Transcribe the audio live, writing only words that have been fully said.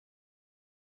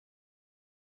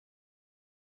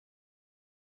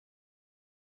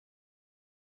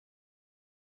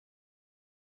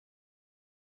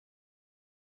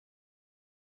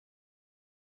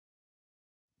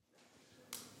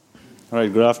All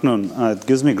right, good afternoon. It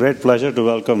gives me great pleasure to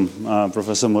welcome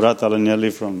Professor Murat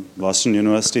Alanyeli from Boston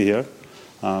University here.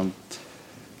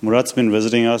 Murat's been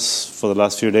visiting us for the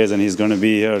last few days, and he's going to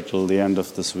be here till the end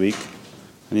of this week.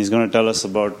 And he's going to tell us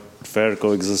about fair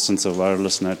coexistence of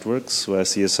wireless networks via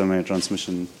CSMA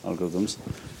transmission algorithms.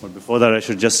 But before that, I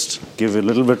should just give a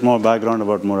little bit more background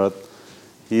about Murat.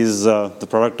 He's the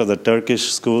product of the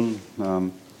Turkish school,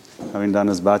 having done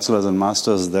his bachelor's and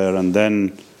master's there, and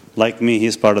then like me,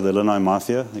 he's part of the Illinois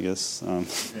Mafia, I guess.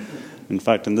 In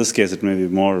fact, in this case, it may be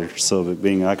more so,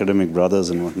 being academic brothers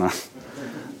and whatnot.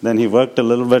 Then he worked a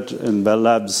little bit in Bell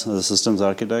Labs as a systems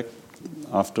architect,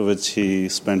 after which he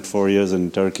spent 4 years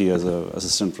in Turkey as an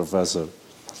assistant professor.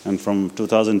 And from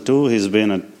 2002, he's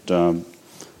been at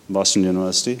Boston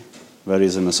University, where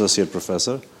he's an associate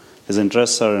professor. His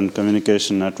interests are in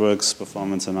communication networks,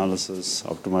 performance analysis,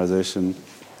 optimization,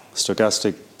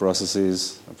 stochastic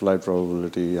processes, applied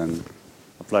probability, and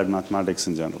applied mathematics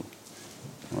in general.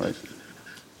 All right.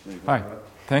 Hi.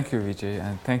 Thank you, Vijay.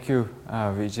 And thank you,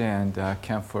 Vijay and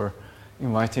Ken, for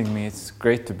inviting me. It's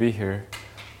great to be here.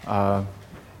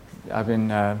 I've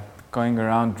been going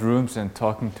around rooms and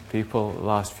talking to people the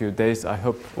last few days. I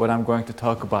hope what I'm going to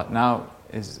talk about now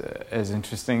is as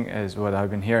interesting as what I've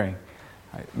been hearing.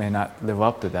 I may not live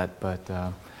up to that, but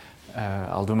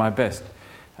I'll do my best.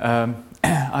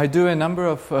 I do a number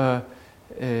of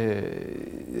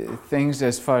things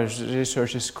as far as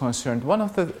research is concerned. One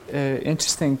of the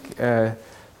interesting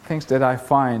things that I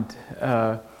find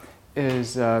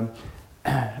is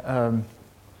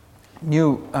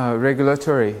new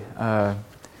regulatory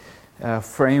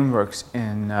frameworks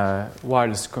in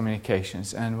wireless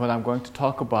communications. And what I'm going to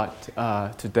talk about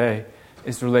today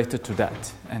is related to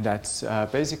that. And that's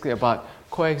basically about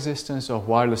coexistence of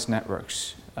wireless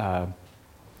networks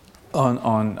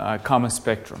on a common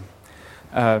spectrum.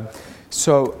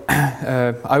 So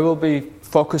I will be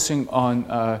focusing on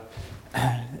a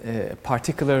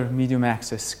particular medium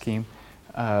access scheme,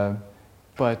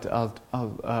 but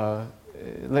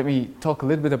let me talk a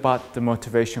little bit about the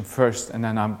motivation first, and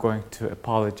then I'm going to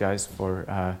apologize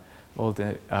for all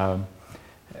the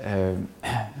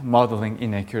modeling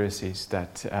inaccuracies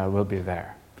that will be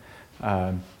there.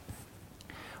 All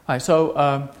right,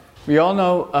 so we all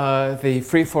know the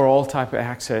free-for-all type of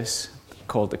access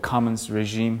called the commons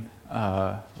regime,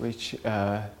 for which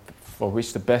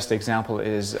the best example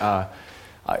is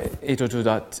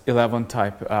 802.11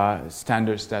 type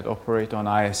standards that operate on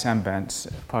ISM bands,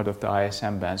 part of the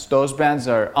ISM bands. Those bands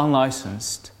are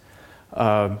unlicensed,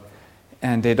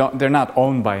 and they're not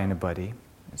owned by anybody.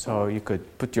 So you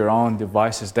could put your own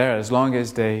devices there as long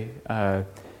as they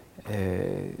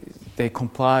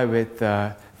comply with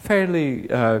fairly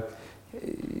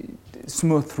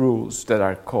smooth rules that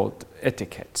are called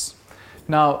etiquettes.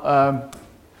 Now,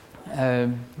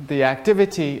 the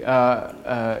activity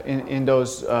in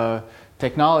those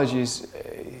technologies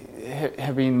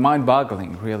have been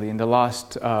mind-boggling, really. In the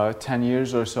last 10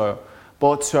 years or so,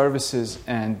 both services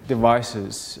and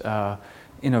devices,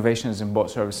 innovations in both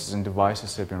services and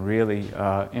devices have been really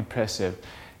impressive.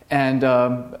 And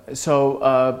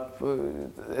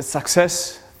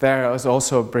success there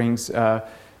also brings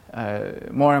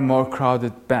more and more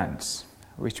crowded bands,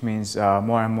 which means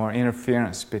more and more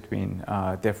interference between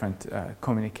different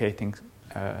communicating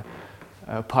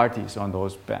parties on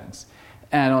those bands.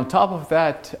 And on top of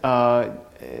that,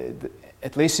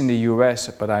 at least in the US,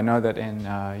 but I know that in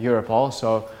Europe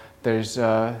also, there's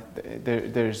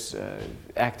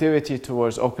activity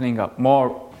towards opening up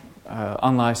more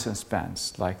unlicensed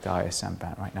bands, like the ISM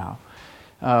band right now.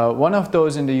 One of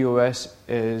those in the US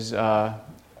is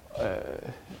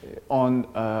on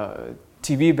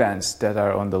TV bands that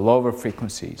are on the lower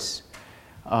frequencies.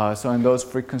 So in those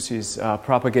frequencies,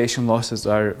 propagation losses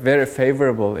are very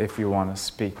favorable if you want to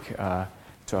speak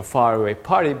to a faraway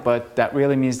party, but that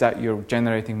really means that you're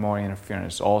generating more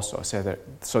interference also.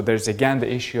 So there's again the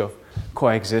issue of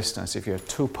coexistence. If you have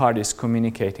two parties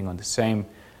communicating on the same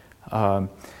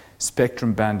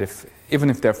spectrum band, even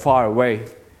if they're far away,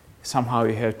 somehow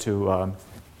you have to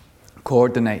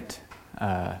coordinate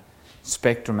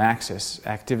spectrum access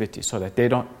activity so that they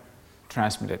don't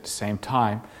transmit at the same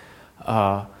time.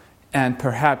 And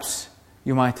perhaps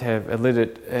you might have a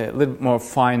little more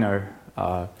finer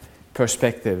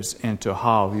perspectives into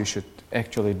how you should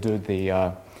actually do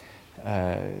the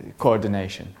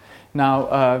coordination.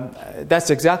 Now,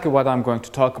 that's exactly what I'm going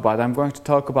to talk about. I'm going to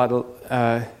talk about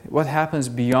what happens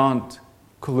beyond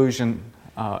collision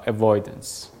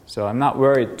avoidance. So I'm not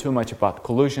worried too much about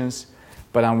collisions,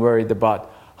 but I'm worried about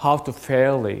how to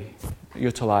fairly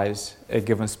utilize a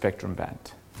given spectrum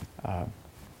band.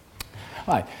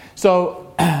 Hi.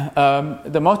 So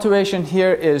the motivation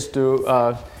here is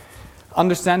to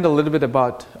understand a little bit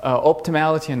about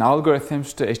optimality and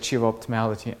algorithms to achieve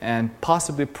optimality, and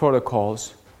possibly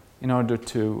protocols in order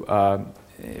to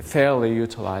fairly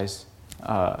utilize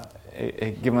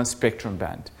a given spectrum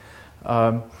band.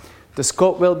 The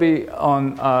scope will be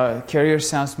on carrier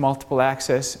sense multiple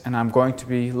access, and I'm going to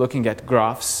be looking at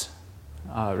graphs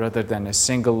rather than a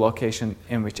single location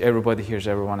in which everybody hears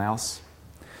everyone else.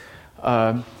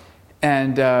 I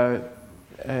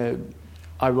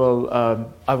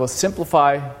will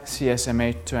simplify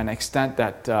CSMA to an extent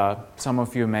that some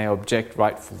of you may object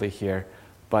rightfully here,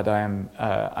 but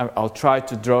I'll try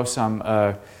to draw some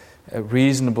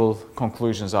reasonable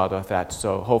conclusions out of that.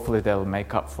 So hopefully they'll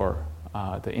make up for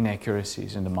the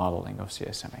inaccuracies in the modeling of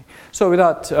CSMA. So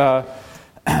without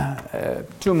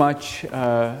too much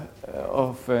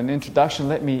of an introduction,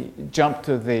 let me jump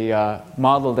to the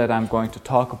model that I'm going to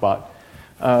talk about.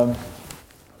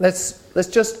 Let's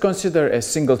just consider a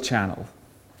single channel,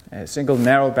 a single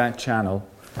narrowband channel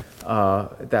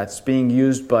that's being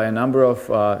used by a number of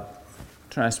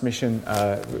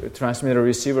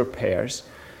transmitter-receiver pairs.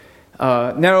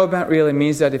 Narrowband really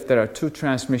means that if there are two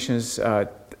transmissions,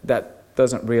 that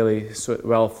doesn't really suit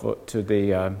well to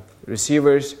the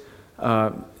receivers.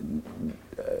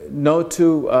 No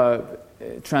two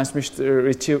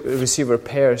transmitter-receiver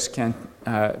pairs can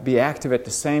be active at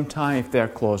the same time if they're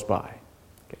close by.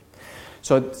 Okay.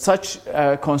 So such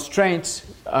constraints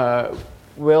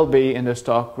will be in this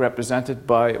talk represented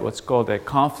by what's called a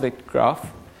conflict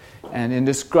graph. And in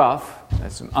this graph,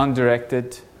 that's an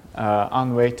undirected,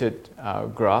 unweighted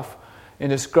graph. In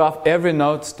this graph, every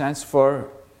node stands for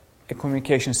a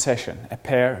communication session, a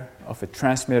pair of a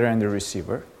transmitter and a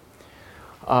receiver.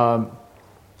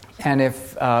 And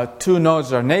if two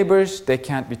nodes are neighbors, they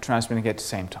can't be transmitting at the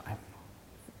same time,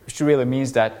 which really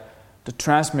means that the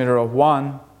transmitter of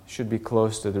one should be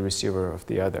close to the receiver of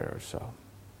the other or so.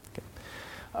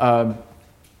 Okay.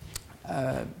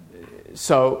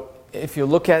 So if you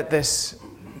look at this,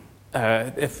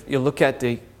 if you look at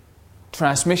the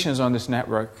transmissions on this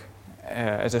network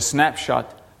as a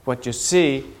snapshot, what you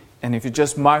see, and if you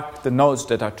just mark the nodes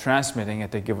that are transmitting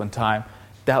at a given time,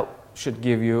 that should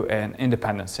give you an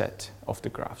independent set of the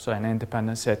graph. So an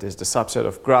independent set is the subset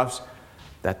of graphs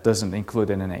that doesn't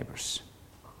include any neighbors.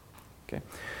 Okay.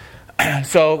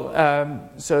 So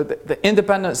the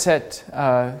independent set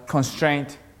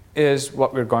constraint is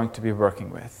what we're going to be working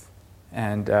with.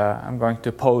 And I'm going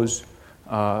to pose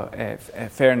a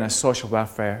fairness, social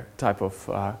welfare type of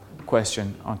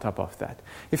question on top of that.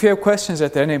 If you have questions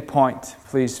at any point,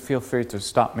 please feel free to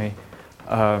stop me.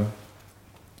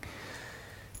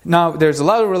 Now, there's a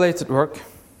lot of related work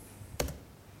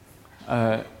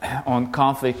on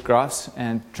conflict graphs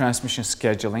and transmission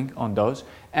scheduling on those,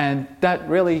 and that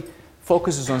really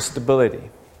focuses on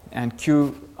stability and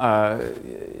queuing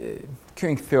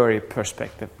theory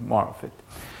perspective, more of it.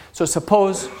 So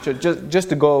suppose, just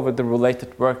to go over the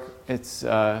related work, it's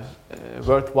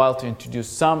worthwhile to introduce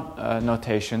some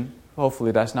notation.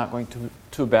 Hopefully that's not going to be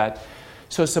too bad.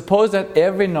 So suppose that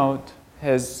every node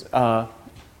has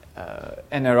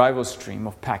an arrival stream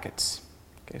of packets.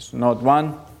 Okay, so node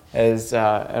 1 has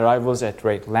arrivals at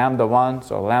rate lambda 1,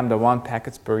 so lambda 1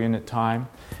 packets per unit time.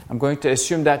 I'm going to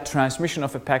assume that transmission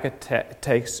of a packet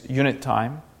takes unit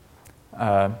time.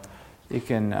 You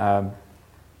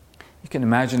can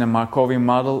imagine a Markovian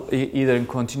model either in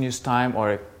continuous time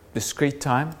or a discrete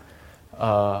time.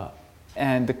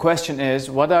 And the question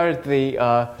is, what are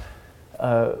the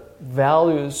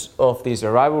values of these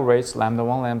arrival rates, lambda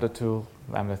 1, lambda 2,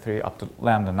 lambda 3, up to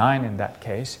lambda 9 in that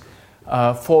case,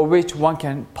 for which one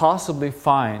can possibly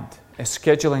find a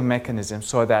scheduling mechanism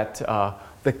so that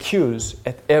the queues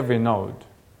at every node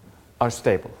are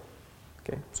stable.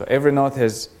 Okay? So every node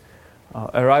has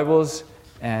arrivals,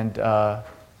 and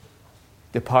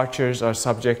departures are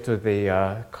subject to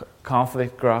the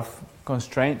conflict graph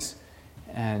constraints,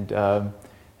 and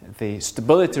the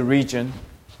stability region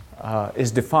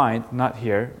is defined, not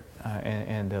here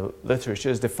in the literature,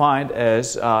 is defined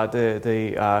as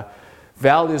the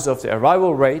values of the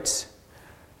arrival rates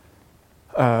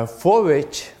for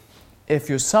which, if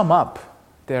you sum up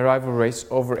the arrival rates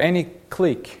over any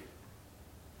clique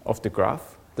of the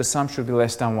graph, the sum should be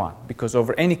less than 1, because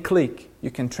over any clique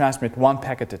you can transmit one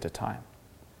packet at a time.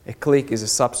 A clique is a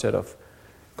subset of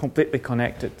completely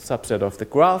connected subset of the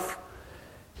graph.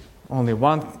 Only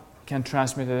one can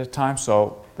transmit at a time,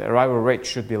 so the arrival rate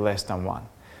should be less than 1.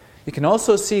 You can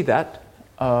also see that,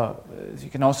 you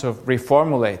can also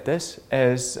reformulate this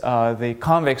as the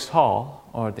convex hull,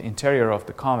 or the interior of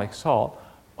the convex hull,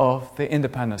 of the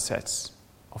independent sets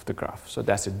of the graph. So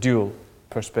that's a dual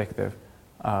perspective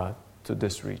to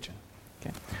this region.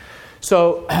 Okay.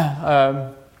 So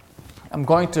I'm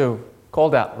going to call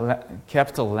that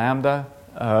capital lambda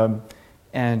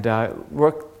and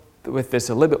work with this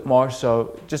a little bit more.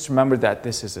 So just remember that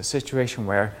this is a situation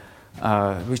where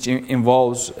which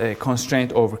involves a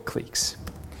constraint over cliques.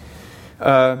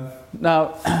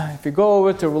 Now, if you go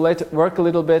over to related work a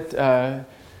little bit,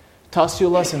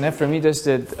 Tassiulas and Ephremidis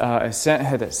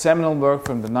had a seminal work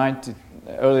from the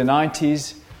early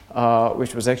 90s,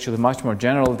 which was actually much more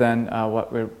general than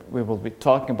what we will be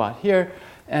talking about here.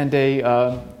 And they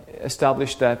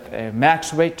established that a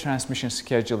max weight transmission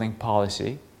scheduling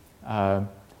policy, a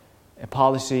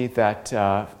policy that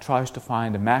tries to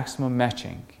find a maximum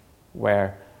matching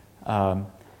where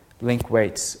link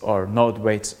weights or node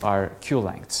weights are Q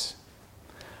lengths,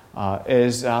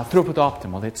 is throughput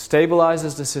optimal. It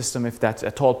stabilizes the system if that's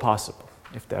at all possible,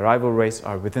 if the arrival rates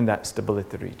are within that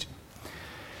stability region.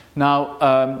 Now,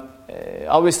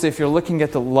 obviously, if you're looking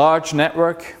at the large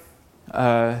network,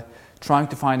 trying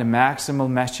to find a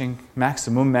maximum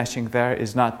matching there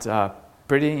is not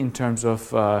pretty in terms of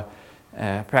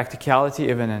practicality,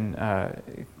 even in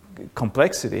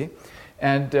complexity.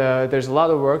 And there's a lot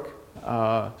of work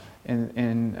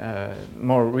in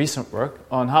more recent work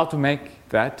on how to make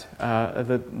that a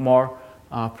little more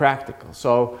practical.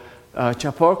 So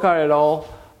Chaporkar et al.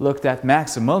 Looked at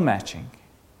maximal matching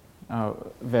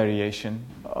variation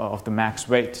of the max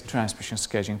weight transmission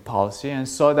scheduling policy and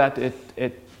saw that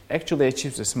it actually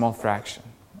achieves a small fraction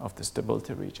of the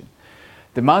stability region.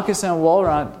 The Marcus and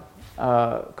Walrand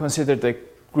considered the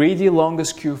greedy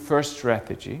longest queue first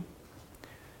strategy.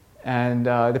 And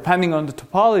depending on the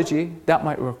topology, that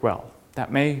might work well.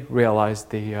 That may realize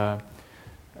the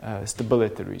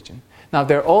stability region. Now,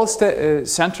 they're all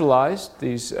centralized.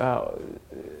 These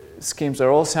schemes are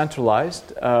all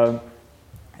centralized and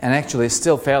actually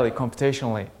still fairly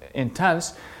computationally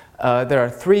intense. There are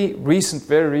three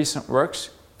very recent works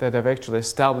that have actually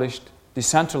established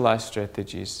decentralized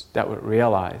strategies that would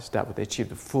realize, that would achieve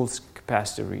the full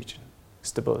capacity region,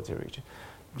 stability region.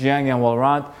 Jiang and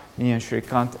Walrand, me and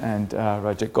Shrikant and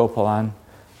Rajagopalan,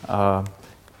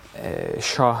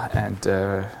 Shah, and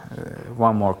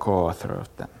one more co-author of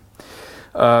them.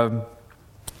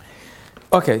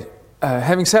 Okay,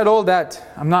 having said all that,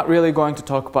 I'm not really going to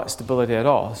talk about stability at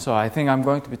all. So I think I'm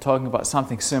going to be talking about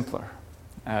something simpler.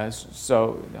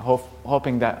 So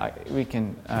hoping that we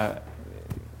can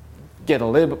get a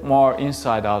little bit more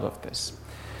insight out of this.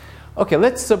 Okay,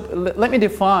 let me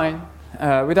define,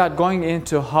 without going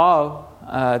into how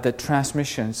the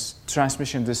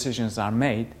transmission decisions are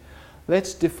made,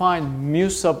 let's define mu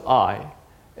sub I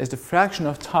as the fraction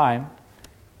of time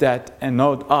that a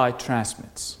node I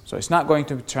transmits. So it's not going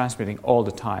to be transmitting all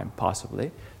the time,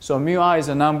 possibly. So mu I is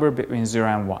a number between 0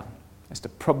 and 1. It's the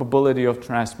probability of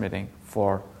transmitting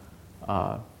for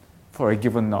a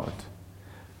given node.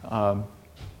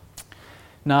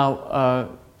 Now,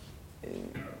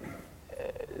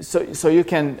 so you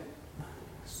can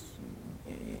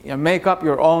make up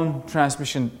your own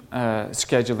transmission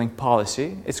scheduling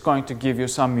policy. It's going to give you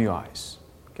some mu i's.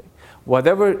 Okay.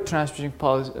 Whatever transmission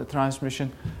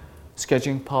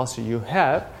scheduling policy you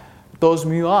have, those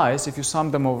mu i's, if you sum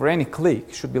them over any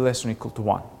clique, should be less than or equal to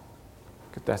 1.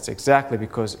 Okay. That's exactly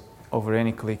because over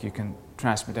any clique you can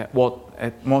transmit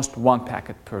at most one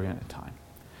packet per unit time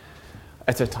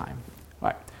at a time.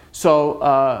 Right.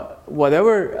 So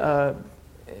whatever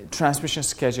transmission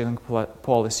scheduling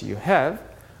policy you have,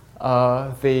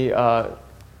 the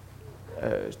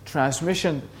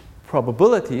transmission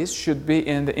probabilities should be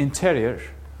in the interior.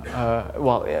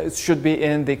 It should be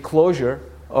in the closure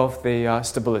of the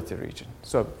stability region.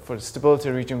 So for the stability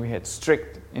region, we had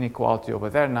strict inequality over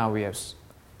there. Now we have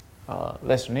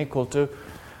less than or equal to.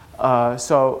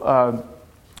 So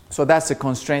that's the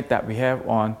constraint that we have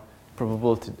on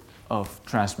probability of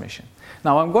transmission.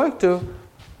 Now I'm going to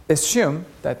assume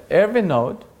that every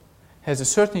node has a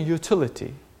certain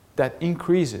utility that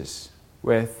increases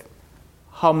with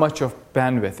how much of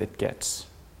bandwidth it gets.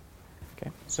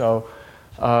 Okay, so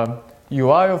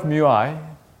UI of mu I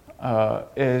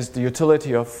is the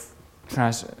utility of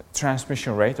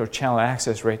transmission rate or channel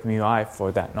access rate mu I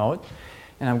for that node,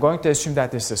 and I'm going to assume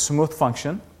that this is a smooth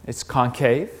function. It's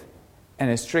concave, and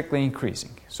it's strictly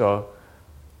increasing. So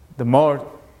the more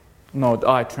node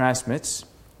I transmits,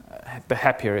 the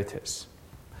happier it is.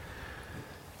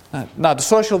 Now, the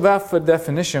social welfare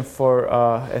definition for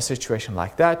a situation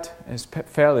like that is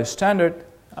fairly standard.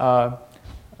 The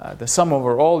sum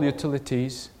over all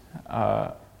utilities,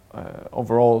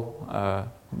 overall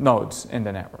nodes in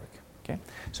the network. Okay,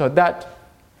 so that,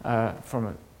 from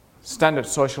a standard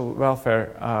social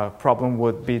welfare problem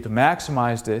would be to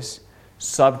maximize this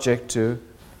subject to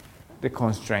the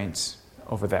constraints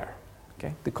over there.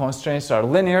 Okay? The constraints are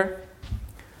linear.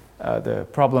 The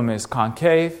problem is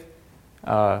concave,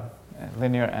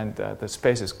 linear, and the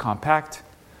space is compact.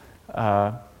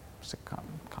 It's a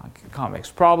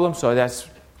convex problem, so that's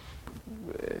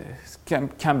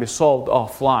can be solved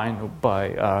offline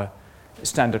by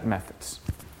standard methods.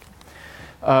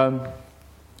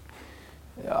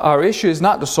 Our issue is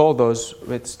not to solve those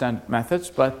with standard methods,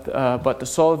 but to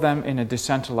solve them in a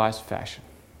decentralized fashion.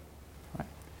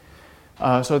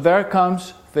 Right? So there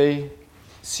comes the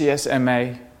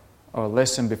CSMA, or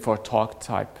listen before talk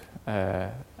type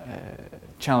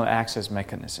channel access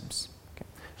mechanisms. Okay.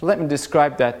 So let me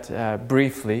describe that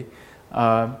briefly.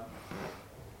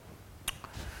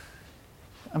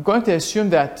 I'm going to assume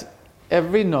that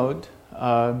every node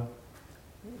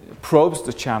probes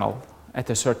the channel at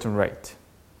a certain rate.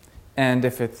 And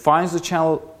if it finds the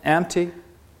channel empty,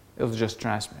 it'll just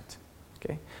transmit.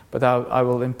 Okay? But I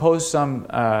will impose some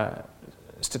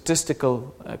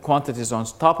statistical quantities on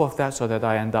top of that so that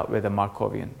I end up with a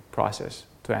Markovian process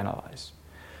to analyze.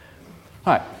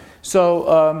 All right.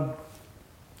 So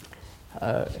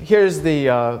here's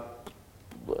the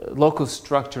local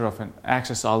structure of an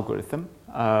access algorithm.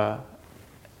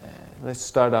 Let's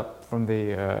start up from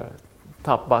the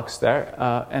top box there.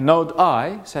 And node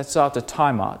I sets out a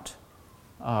timeout,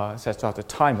 sets out a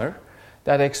timer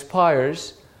that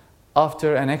expires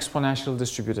after an exponential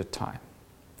distributed time.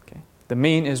 Okay? The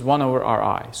mean is 1 over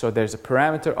Ri. So there's a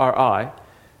parameter Ri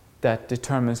that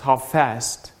determines how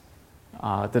fast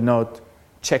the node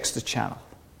checks the channel.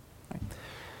 Right?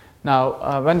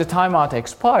 Now, when the timeout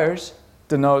expires,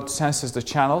 the node senses the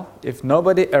channel. If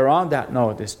nobody around that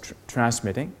node is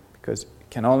transmitting, because it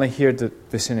can only hear the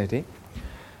vicinity,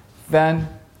 then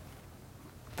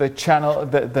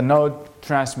the node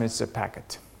transmits a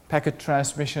packet. Packet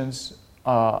transmissions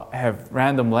have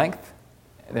random length.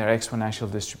 They're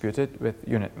exponential distributed with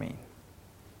unit mean.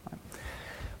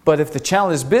 But if the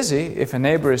channel is busy, if a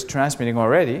neighbor is transmitting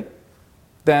already,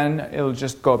 then it'll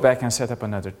just go back and set up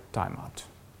another timeout.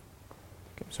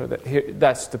 Okay, so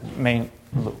that's the main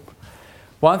loop.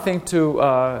 One thing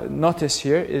to notice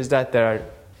here is that there are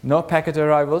no packet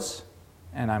arrivals,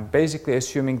 and I'm basically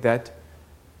assuming that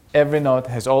every node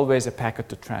has always a packet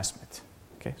to transmit.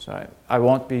 Okay, so I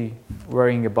won't be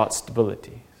worrying about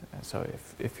stability. So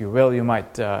if you will, you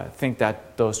might think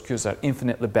that those queues are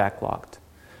infinitely backlogged.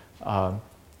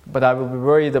 But I will be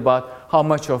worried about how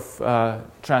much of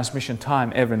transmission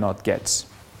time every node gets.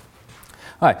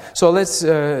 All right, so let's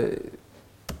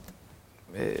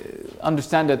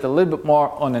understand that a little bit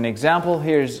more on an example.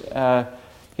 Here's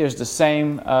the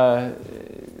same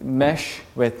mesh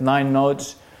with 9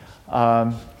 nodes.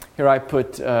 Here I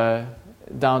put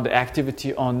down the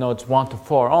activity on nodes 1 to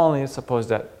 4 only. Suppose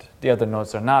that the other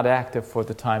nodes are not active for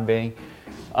the time being.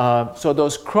 So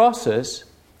those crosses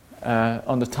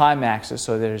on the time axis,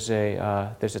 so there's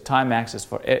a time axis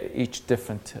for each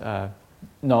different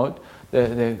node.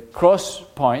 The cross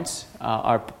points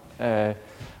are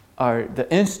the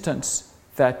instance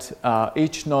that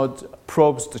each node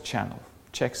probes the channel,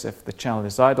 checks if the channel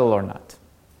is idle or not.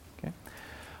 Okay?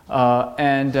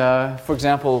 For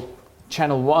example,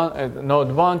 channel 1,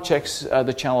 node 1 checks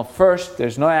the channel first.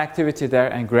 There's no activity there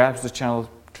and grabs the channel,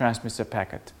 transmits a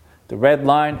packet. The red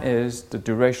line is the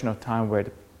duration of time where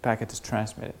the packet is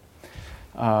transmitted.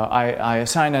 I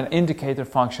assign an indicator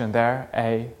function there.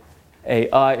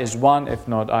 AI is 1 if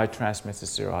node I transmits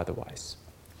is 0 otherwise.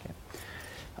 Okay.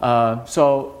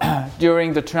 So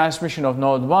during the transmission of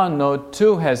node 1, node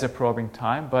 2 has a probing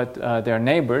time, but they're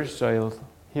neighbors, so you'll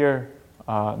hear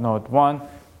node 1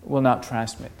 will not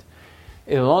transmit.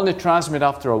 It'll only transmit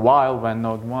after a while when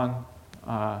node 1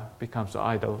 becomes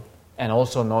idle, and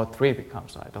also node 3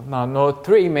 becomes idle. Now, node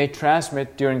 3 may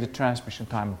transmit during the transmission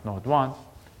time of node 1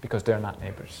 because they're not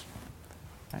neighbors.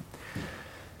 Right?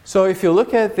 So if you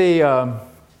look at the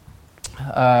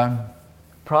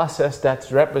process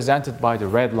that's represented by the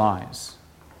red lines,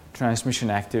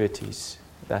 transmission activities,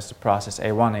 that's the process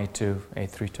A1, A2,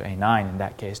 A3 to A9 in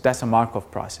that case. That's a Markov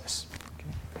process.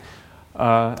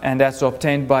 And that's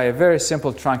obtained by a very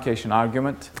simple truncation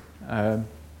argument.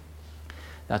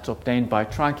 That's obtained by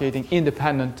truncating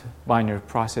independent binary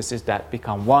processes that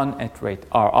become 1 at rate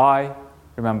Ri.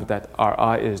 Remember that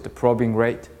Ri is the probing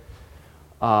rate.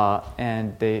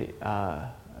 And they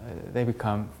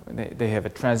have a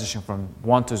transition from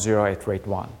 1 to 0 at rate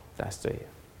 1. That's the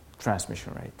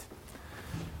transmission rate.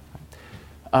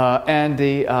 And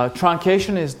the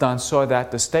truncation is done so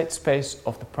that the state space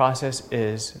of the process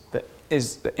is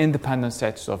the independent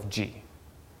sets of G.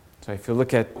 So if you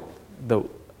look at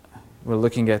we're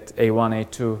looking at A1,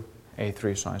 A2,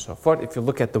 A3, so on and so forth. If you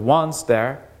look at the ones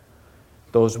there,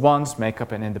 those ones make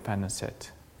up an independent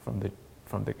set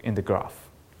in the graph.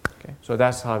 Okay, so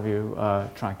that's how you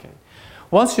truncate.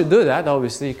 Once you do that,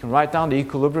 obviously you can write down the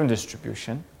equilibrium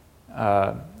distribution.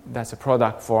 That's a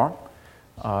product form.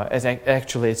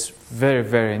 Actually, it's very,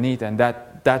 very neat, and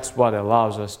that's what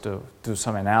allows us to do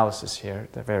some analysis here.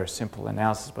 The very simple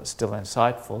analysis, but still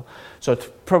insightful. So the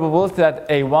probability that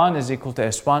A1 is equal to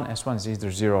S1, S1 is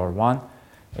either 0 or 1,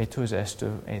 A2 is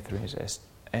S2, A3 is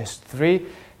S3,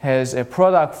 has a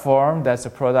product form that's a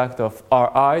product of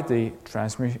Ri, the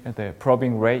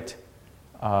probing rate,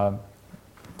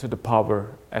 to the power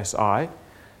Si,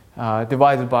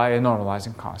 divided by a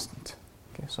normalizing constant.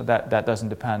 Okay, so that doesn't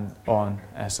depend on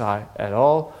Si at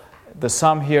all. The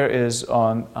sum here is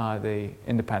on the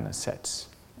independent sets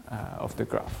of the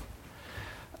graph.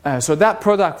 So that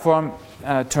product form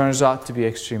turns out to be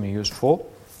extremely useful.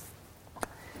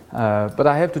 But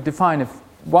I have to define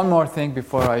one more thing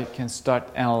before I can start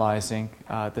analyzing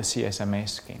the CSMA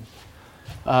scheme.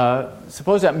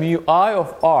 Suppose that mu I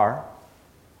of R,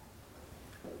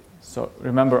 so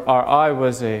remember Ri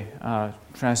was a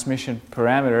transmission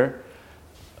parameter,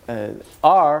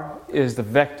 R is the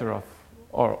vector of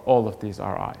all of these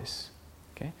Ri's.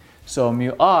 Okay? So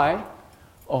mu I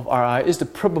of Ri is the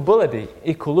probability,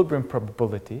 equilibrium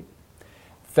probability,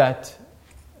 that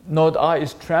node I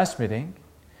is transmitting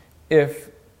if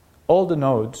all the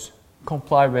nodes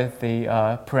comply with the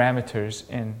parameters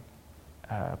in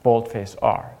boldface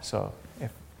R. So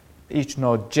if each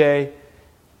node J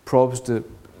probes the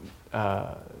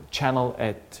channel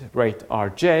at rate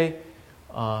Rj,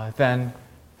 then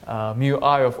mu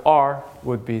I of R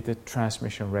would be the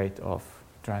transmission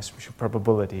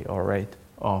probability or rate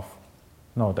of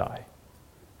node I.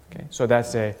 Okay, so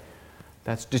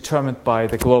that's determined by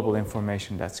the global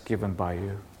information that's given by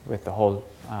you with the whole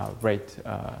rate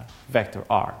vector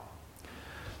R.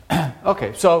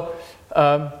 Okay, so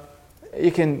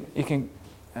you can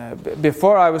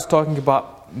before I was talking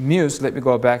about mu's, let me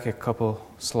go back a couple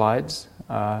slides.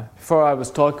 Before I was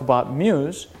talking about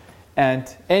mu's,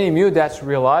 and any mu that's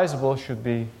realizable should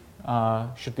be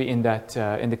in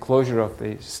the closure of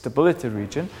the stability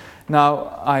region.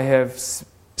 Now I have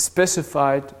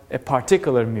specified a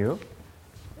particular mu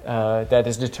that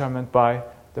is determined by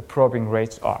the probing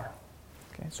rates R.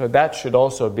 Okay, so that should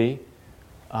also be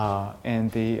in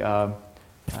the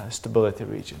stability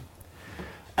region.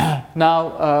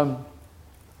 Now,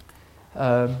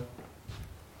 the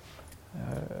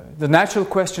natural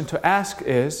question to ask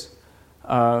is,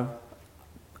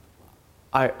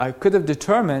 I could have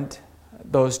determined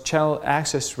those channel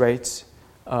access rates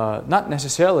not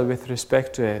necessarily with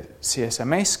respect to a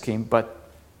CSMA scheme, but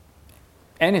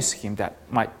any scheme that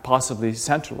might possibly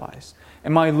centralize.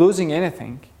 Am I losing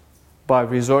anything by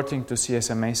resorting to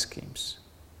CSMA schemes?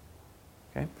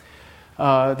 Okay.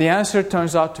 The answer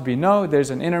turns out to be no. There's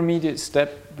an intermediate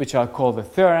step, which I'll call the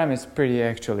theorem. It's pretty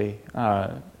actually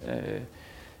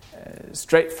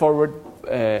straightforward.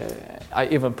 I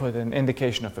even put an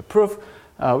indication of a proof,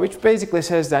 which basically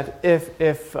says that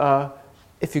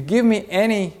if you give me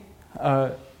any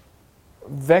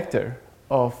vector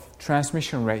of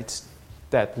transmission rates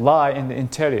that lie in the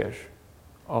interior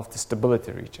of the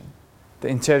stability region, the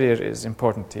interior is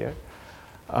important here.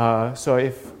 So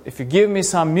if you give me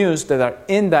some mu's that are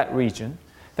in that region,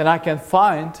 then I can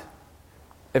find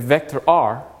a vector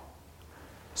R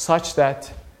such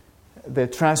that the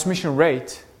transmission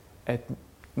rate at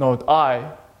node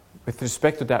I with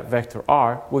respect to that vector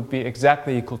R would be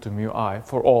exactly equal to mu I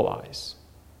for all i's.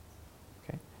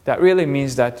 Okay? That really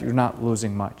means that you're not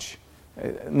losing much.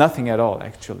 Nothing at all,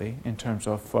 actually, in terms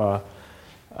of,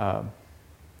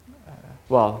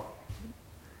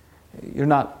 you're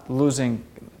not losing,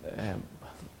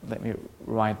 let me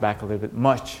rewind back a little bit,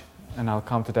 much, and I'll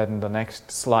come to that in the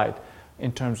next slide,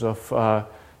 in terms of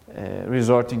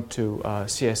resorting to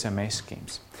CSMA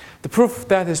schemes. The proof of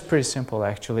that is pretty simple,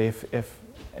 actually.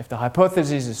 If the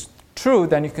hypothesis is true,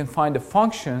 then you can find a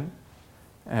function,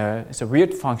 it's a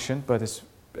weird function, but it's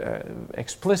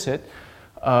explicit,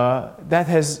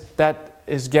 that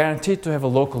is guaranteed to have a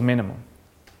local minimum.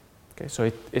 Okay, so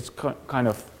it's kind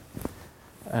of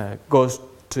goes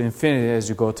to infinity as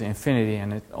you go to infinity,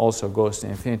 and it also goes to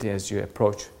infinity as you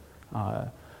approach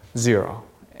 0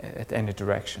 at any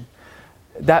direction.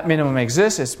 That minimum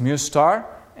exists, it's mu star,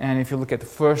 and if you look at the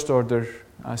first order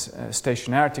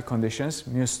stationarity conditions,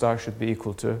 mu star should be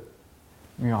equal to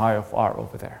mu I of R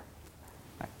over there.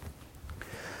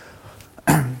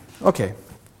 Right. Okay,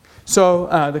 so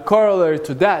the corollary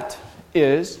to that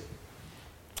is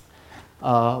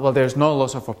well, there's no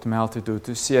loss of optimality due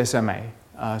to CSMA.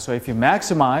 So if you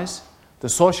maximize the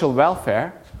social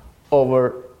welfare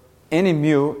over any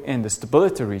mu in the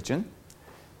stability region,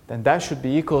 then that should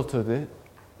be equal to the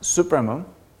supremum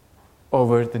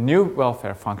over the new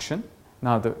welfare function.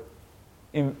 Now the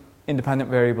independent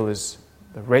variable is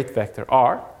the rate vector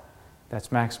r. That's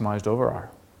maximized over r.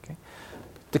 Okay?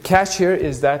 The catch here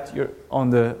is that you're on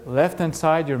the left-hand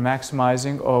side, you're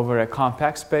maximizing over a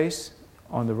compact space.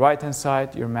 On the right-hand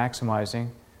side, you're maximizing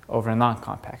over a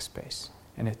non-compact space.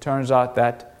 And it turns out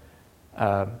that,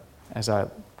 as I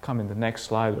come in the next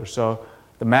slide or so,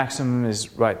 the maximum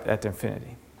is right at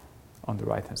infinity on the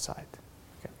right-hand side.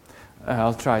 Okay.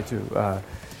 I'll try to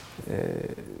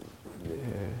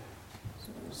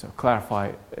so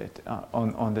clarify it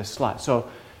on this slide. So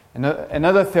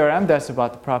another theorem that's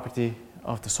about the property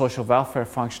of the social welfare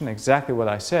function, exactly what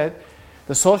I said.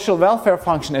 The social welfare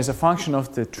function is a function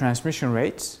of the transmission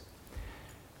rates,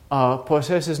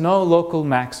 possesses no local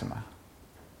maxima.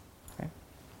 Okay?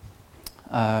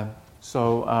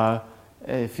 So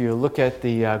if you look at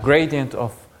the gradient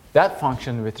of that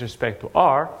function with respect to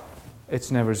r,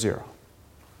 it's never zero.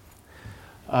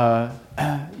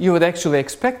 You would actually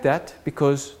expect that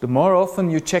because the more often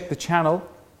you check the channel,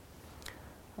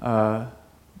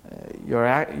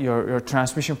 your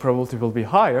transmission probability will be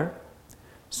higher.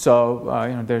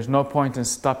 So there's no point in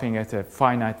stopping at a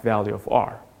finite value of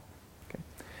r. Okay.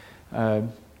 All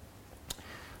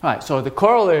right. So the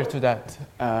corollary to that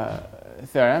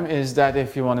theorem is that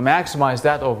if you want to maximize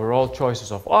that over all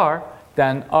choices of r,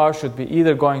 then r should be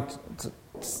either going to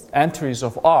entries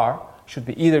of r should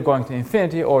be either going to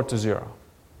infinity or to zero.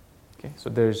 Okay. So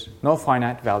there's no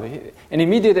finite value. An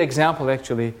immediate example,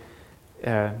 actually,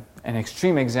 an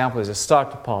extreme example is a star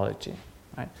topology.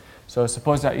 Right? So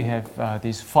suppose that you have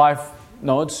these 5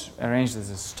 nodes arranged as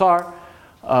a star,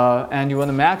 and you want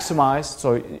to maximize.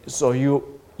 So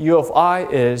u of I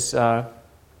is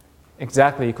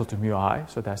exactly equal to mu I.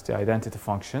 So that's the identity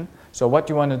function. So what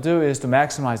you want to do is to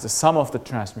maximize the sum of the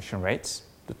transmission rates,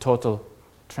 the total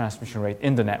transmission rate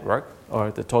in the network, or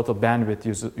the total bandwidth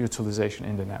utilization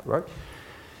in the network.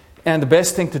 And the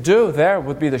best thing to do there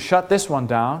would be to shut this one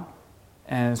down,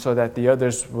 and so that the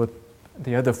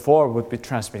other 4 would be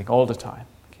transmitting all the time.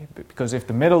 Okay? Because if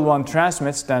the middle one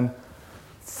transmits, then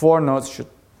 4 nodes should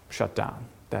shut down.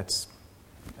 That's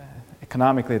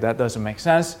economically that doesn't make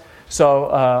sense. So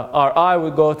our I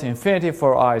would go to infinity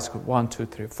for I is 1, 2,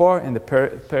 3, 4 in the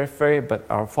periphery, but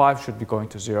our 5 should be going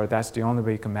to 0. That's the only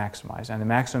way you can maximize, and the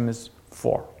maximum is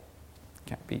 4.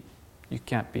 You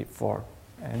can't beat 4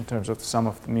 in terms of the sum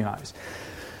of the mu i's.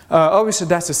 Obviously,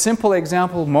 that's a simple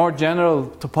example. More general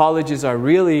topologies are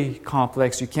really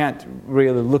complex. You can't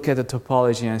really look at the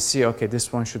topology and see, okay,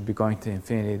 this one should be going to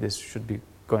infinity, this should be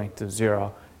going to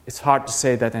 0. It's hard to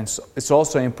say that, and it's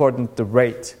also important the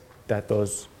rate that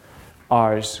those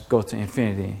r's go to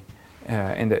infinity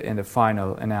in the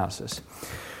final analysis.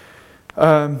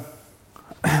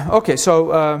 Okay,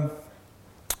 so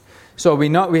we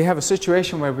know we have a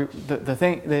situation where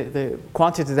the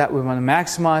quantity that we want to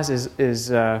maximize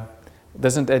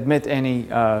doesn't admit any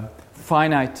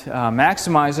finite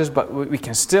maximizers, but we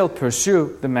can still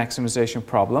pursue the maximization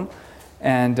problem,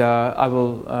 and I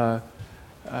will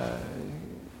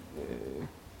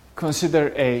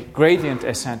consider a gradient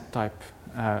ascent type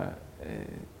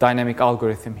dynamic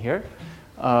algorithm here.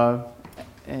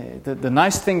 The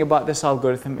nice thing about this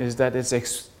algorithm is that it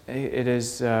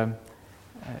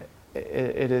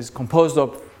is composed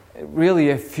of really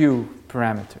a few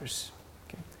parameters.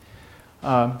 Okay.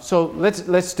 So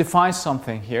let's define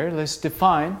something here. Let's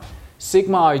define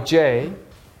sigma ij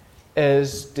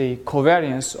as the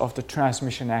covariance of the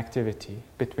transmission activity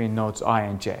between nodes I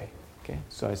and j. Okay.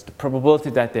 So it's the probability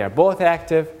that they are both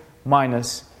active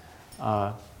minus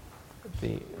the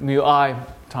mu I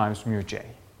times mu j.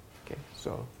 Okay.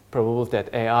 So probability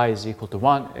that ai is equal to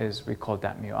 1 is, we call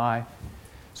that mu I.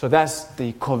 So that's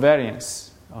the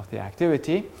covariance of the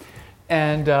activity.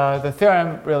 And the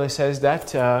theorem really says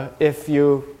that if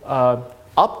you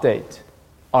update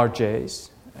RJs,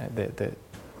 the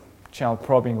channel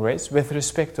probing rates, with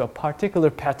respect to a particular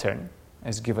pattern,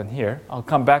 as given here, I'll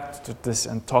come back to this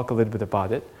and talk a little bit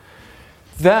about it,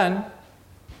 then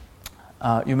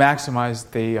you maximize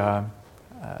the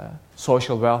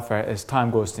social welfare as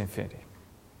time goes to infinity.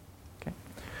 Okay.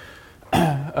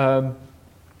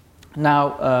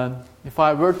 Now, if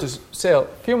I were to say a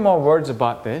few more words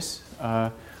about this,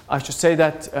 I should say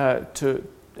that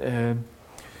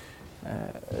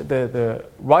the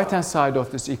right-hand side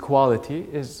of this equality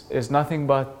is nothing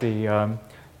but the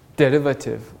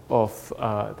derivative of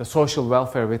the social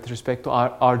welfare with respect to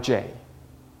Rj.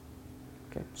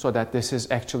 Okay? So that this is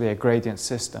actually a gradient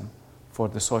system for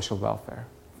the social welfare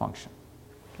function.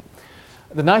 Okay?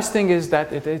 The nice thing is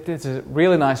that it is a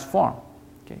really nice form.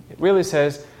 Okay? It really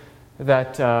says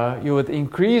that you would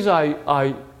increase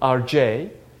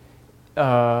Rj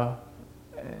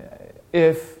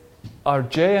if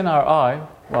Rj and Ri,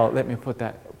 well, let me put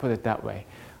it that way.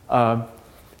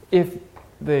 If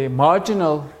the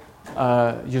marginal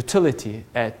utility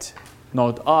at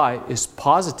node I is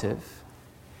positive,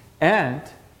 and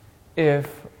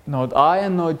if node I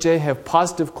and node j have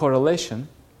positive correlation,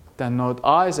 then node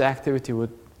I's activity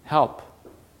would help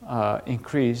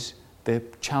increase the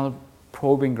channel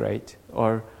probing rate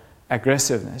or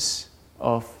aggressiveness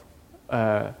of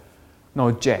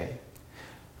node j.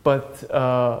 But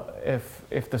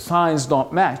if the signs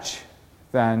don't match,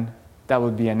 then that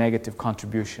would be a negative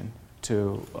contribution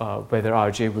to whether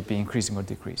Rj would be increasing or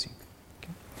decreasing.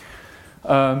 Okay.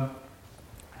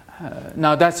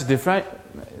 Now that's different.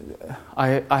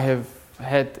 I have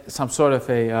had some sort of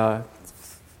a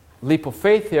leap of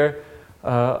faith here.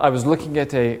 I was looking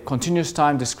at a continuous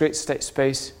time discrete state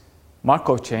space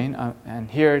Markov chain, and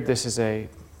here this is a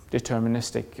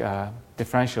deterministic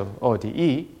differential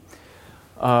ODE.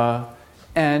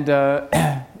 And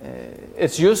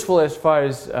it's useful as far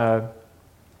as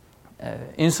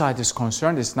insight is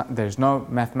concerned. There's no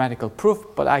mathematical proof,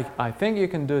 but I think you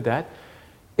can do that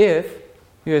if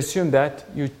you assume that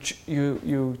you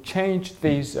change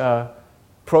these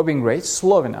probing rates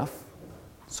slow enough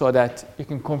so that you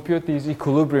can compute these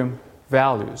equilibrium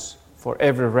values for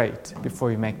every rate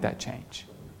before you make that change.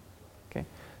 Okay?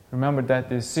 Remember that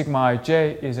the sigma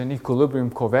ij is an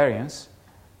equilibrium covariance,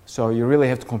 so you really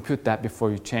have to compute that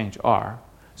before you change R.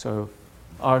 So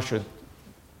R should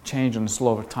change on a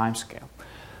slower time scale.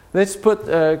 Let's put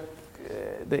the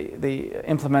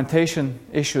implementation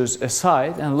issues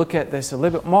aside and look at this a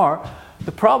little bit more.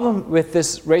 The problem with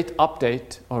this rate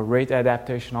update or rate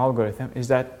adaptation algorithm is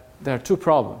that there are two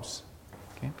problems.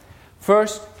 Okay?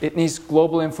 First, it needs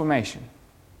global information.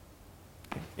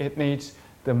 Okay? It needs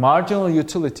the marginal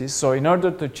utilities. So in order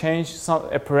to change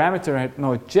a parameter at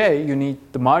node j, you need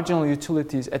the marginal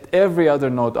utilities at every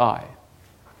other node I.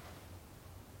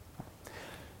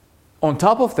 On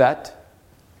top of that,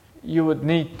 you would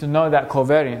need to know that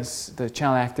covariance, the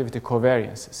channel activity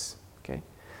covariances. Okay?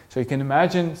 So you can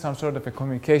imagine some sort of a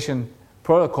communication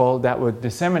protocol that would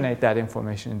disseminate that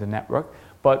information in the network,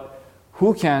 but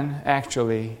who can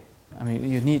actually, I mean,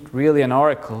 you need really an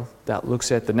oracle that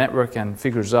looks at the network and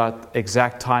figures out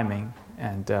exact timing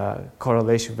and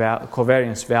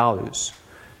covariance values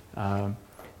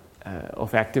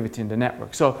of activity in the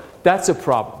network. So that's a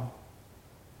problem.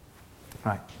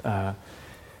 Right.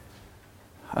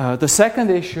 The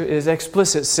second issue is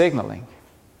explicit signaling.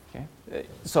 Okay?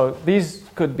 So these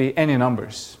could be any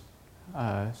numbers.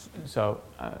 If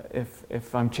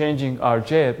I'm changing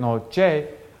Rj at node j,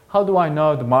 how do I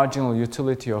know the marginal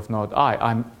utility of node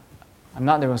I? I'm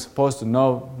not even supposed to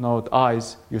know node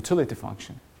I's utility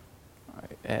function.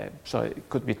 So it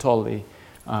could be totally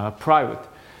private.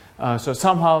 So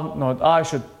somehow node I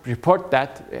should report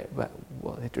that.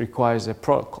 Well, it requires a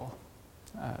protocol.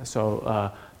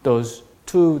 So those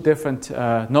two different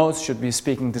nodes should be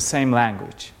speaking the same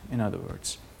language, in other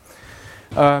words.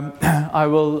 I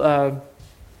will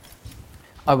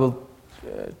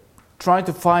try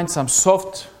to find some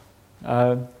soft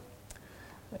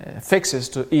fixes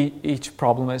to each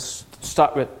problem. Let's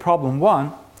start with problem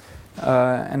one,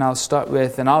 and I'll start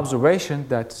with an observation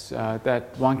that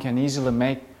one can easily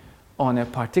make on a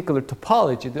particular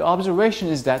topology. The observation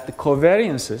is that the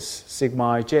covariances,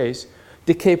 sigma ij's,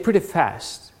 decay pretty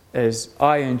fast as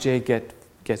I and j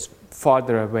gets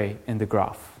farther away in the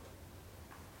graph.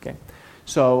 Okay,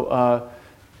 so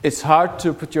it's hard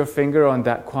to put your finger on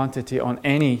that quantity on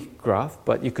any graph,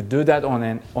 but you could do that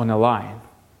on a line.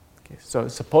 Okay, so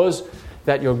suppose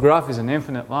that your graph is an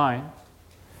infinite line,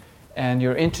 and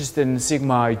you're interested in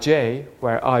sigma ij,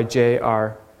 where ij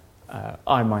are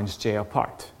I minus j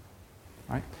apart.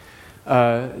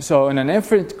 Right? So in an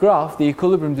infinite graph, the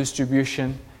equilibrium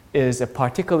distribution is a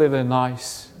particularly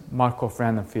nice Markov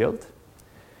random field.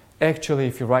 Actually,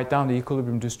 if you write down the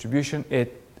equilibrium distribution,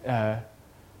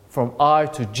 from I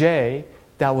to j,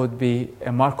 that would be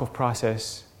a Markov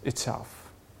process itself,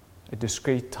 a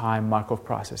discrete time Markov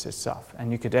process itself.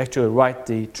 And you could actually write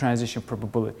the transition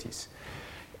probabilities.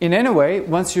 In any way,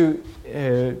 once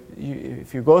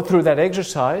if you go through that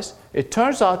exercise, it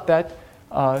turns out that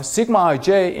sigma ij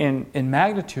in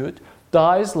magnitude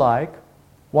dies like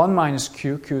 1 minus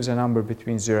q. Q is a number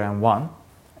between 0 and 1.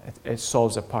 It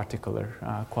solves a particular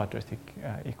quadratic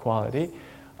equality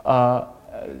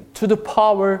to the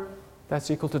power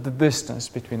that's equal to the distance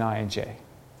between I and j.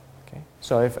 Okay?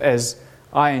 So if as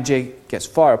I and j gets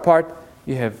far apart,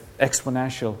 you have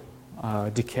exponential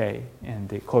decay in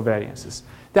the covariances.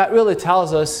 That really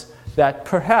tells us that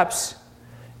perhaps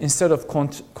instead of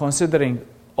considering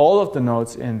all of the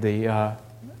nodes in the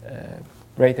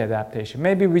rate adaptation,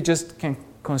 maybe we just can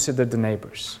consider the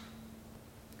neighbors.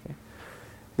 Okay?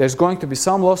 There's going to be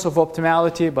some loss of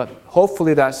optimality, but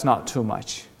hopefully that's not too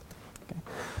much. Okay?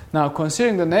 Now,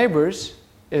 considering the neighbors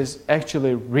is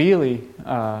actually really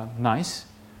nice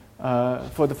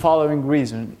for the following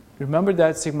reason. Remember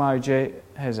that sigma ij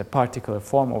has a particular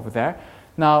form over there.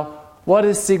 Now, what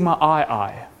is sigma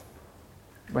ii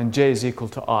when j is equal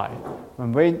to I?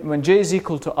 When j is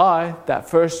equal to I, that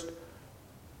first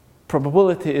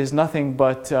probability is nothing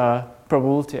but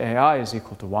probability ai is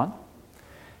equal to 1.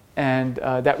 And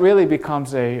that really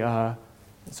becomes a,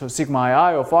 so sigma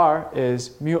I of r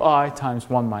is mu I times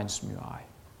 1 minus mu I.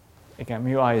 Again,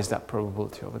 mu I is that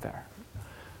probability over there.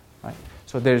 Right?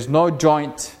 So there's no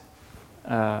joint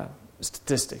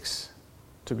statistics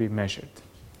to be measured.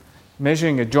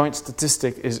 Measuring a joint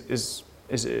statistic is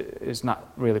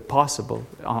not really possible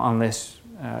unless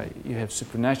you have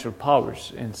supernatural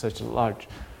powers in such a large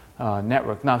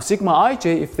network. Now, sigma ij,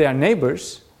 if they are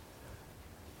neighbors,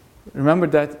 remember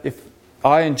that if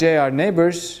I and j are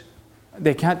neighbors,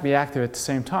 they can't be active at the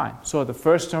same time. So the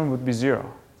first term would be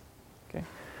 0. Okay?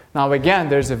 Now, again,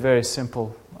 there's a very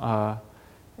simple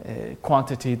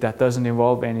quantity that doesn't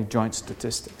involve any joint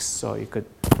statistics. So you could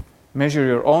measure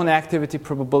your own activity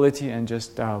probability and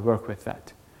just work with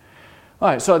that. All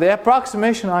right, so the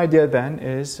approximation idea then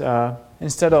is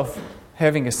instead of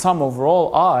having a sum over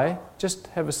all I, just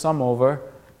have a sum over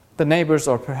the neighbors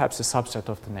or perhaps a subset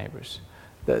of the neighbors.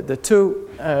 The two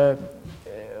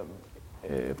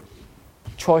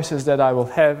choices that I will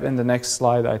have in the next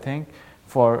slide, I think,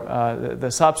 for the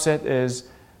subset is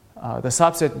the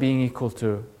subset being equal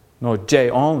to node j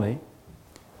only,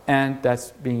 and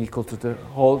that's being equal to the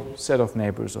whole set of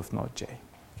neighbors of node j.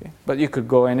 Okay? But you could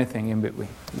go anything in between.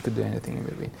 You could do anything in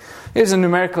between. Here's a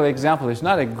numerical example. It's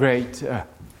not a great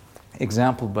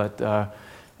example, but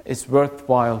it's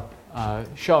worthwhile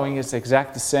showing. It's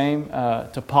exact the same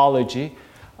topology.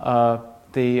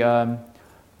 The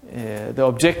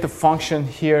objective function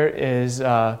here is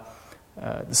the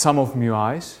sum of mu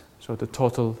i's, so the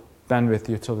total bandwidth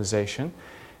utilization.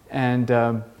 And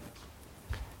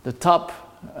the top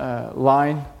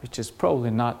line, which is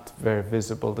probably not very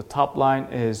visible, the top line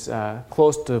is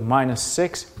close to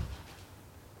 -6.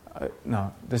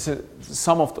 No, this is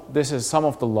some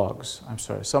of the logs. I'm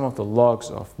sorry, some of the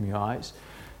logs of mu i's.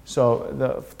 So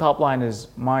the top line is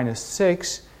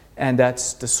 -6, and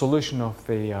that's the solution of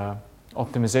the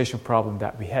optimization problem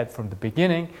that we had from the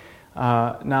beginning.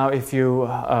 Now, if you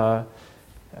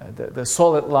the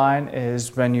solid line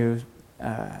is when you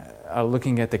are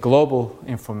looking at the global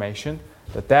information.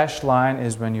 The dashed line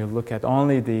is when you look at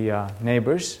only the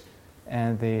neighbors,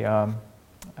 and the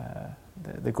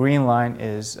green line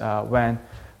is when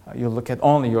you look at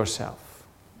only yourself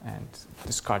and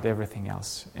discard everything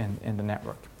else in the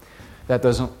network. That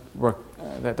doesn't work.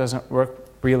 That doesn't work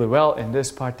really well in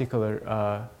this particular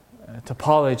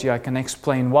topology. I can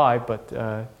explain why, but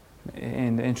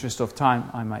in the interest of time,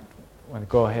 I might want to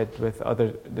go ahead with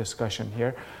other discussion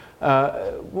here.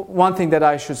 One thing that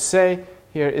I should say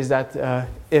here is that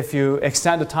if you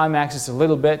extend the time axis a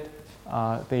little bit,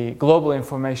 the global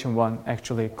information one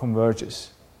actually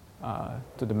converges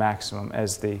to the maximum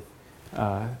as the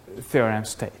theorem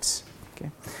states.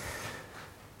 Okay.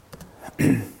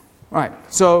 Right.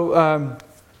 So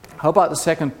how about the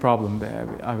second problem?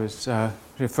 I was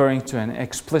referring to an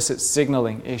explicit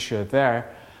signaling issue there.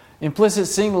 Implicit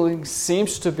signaling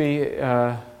seems to be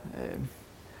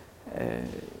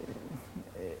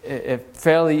a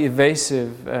fairly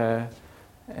evasive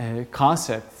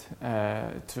concept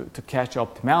to catch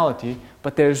optimality,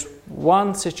 but there's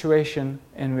one situation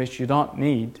in which you don't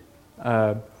need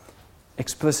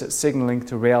explicit signaling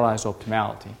to realize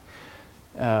optimality.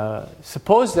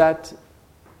 Suppose that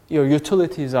your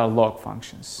utilities are log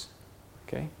functions,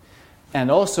 okay, and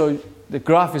also the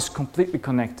graph is completely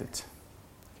connected.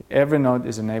 Every node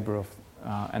is a neighbor of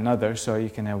another, so you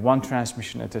can have one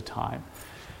transmission at a time.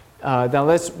 Now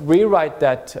let's rewrite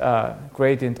that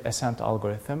gradient ascent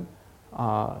algorithm.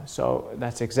 So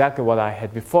that's exactly what I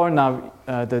had before. Now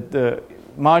the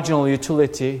marginal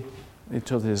utility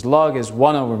is log is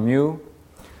 1 over mu.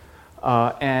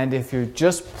 And if you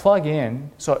just plug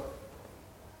in, so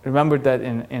remember that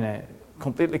in a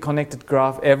completely connected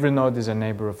graph, every node is a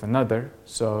neighbor of another.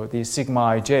 So these sigma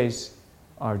ij's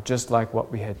are just like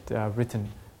what we had written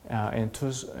in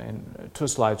two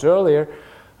slides earlier.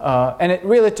 And it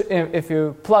really, if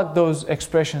you plug those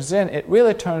expressions in, it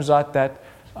really turns out that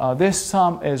this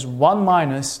sum is 1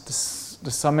 minus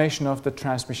the summation of the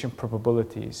transmission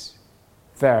probabilities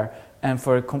there. And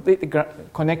for a completely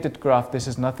connected graph, this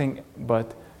is nothing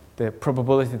but the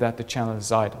probability that the channel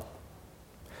is idle.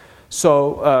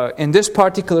 So in this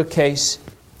particular case,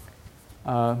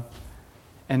 a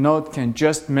node can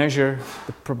just measure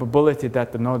the probability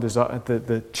that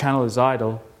the channel is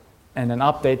idle, and then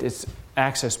update its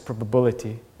access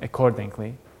probability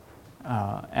accordingly,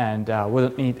 and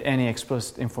wouldn't need any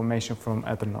explicit information from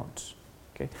other nodes.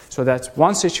 Okay, so that's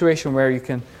one situation where you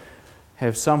can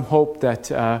have some hope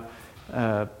that a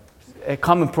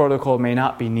common protocol may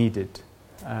not be needed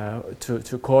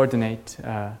to coordinate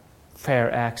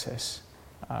fair access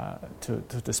to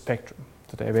the spectrum,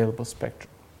 to the available spectrum.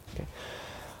 Okay.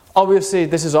 Obviously,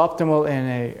 this is optimal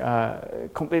in a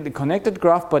completely connected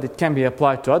graph, but it can be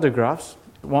applied to other graphs.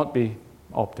 It won't be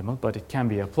optimal, but it can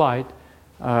be applied.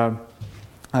 I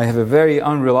have a very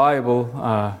unreliable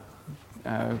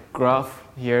graph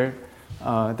here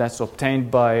that's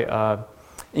obtained by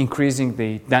increasing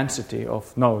the density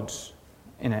of nodes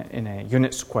in a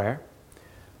unit square.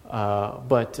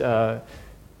 But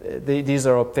these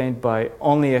are obtained by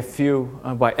only a few,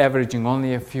 by averaging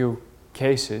only a few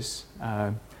cases.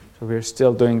 So we're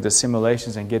still doing the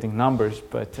simulations and getting numbers,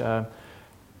 but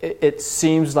it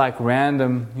seems like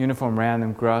uniform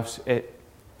random graphs,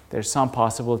 there's some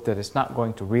possibility that it's not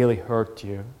going to really hurt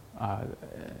you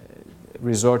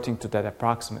resorting to that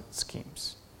approximate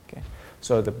schemes. Okay?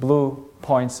 So the blue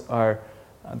points are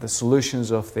the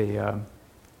solutions of the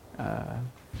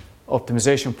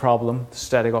optimization problem, the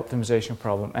static optimization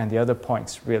problem, and the other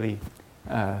points really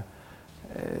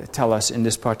tell us in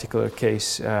this particular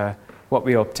case what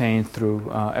we obtained through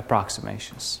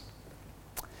approximations.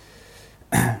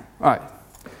 All right.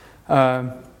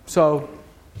 So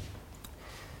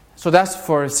that's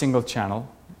for a single channel.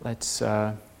 Let's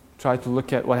try to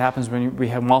look at what happens when we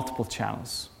have multiple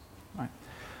channels. All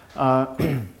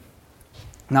right.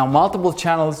 Now, multiple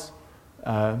channels,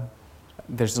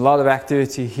 there's a lot of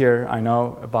activity here, I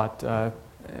know, about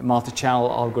multi-channel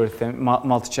algorithm,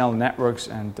 multi-channel networks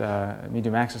and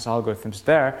medium access algorithms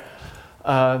there.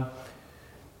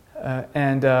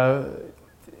 And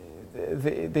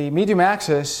the medium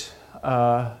access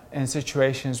in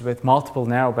situations with multiple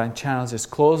narrowband channels is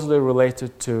closely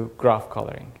related to graph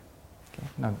coloring. Okay?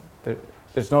 Now,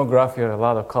 there's no graph here, a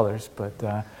lot of colors, but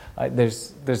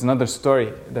there's another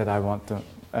story that I want to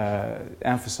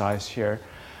emphasize here.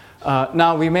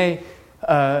 Now, we may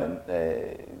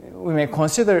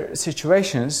consider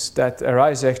situations that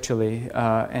arise actually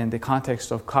in the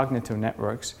context of cognitive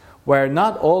networks where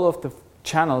not all of the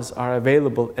channels are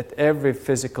available at every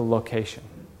physical location,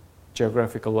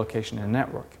 geographical location in a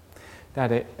network.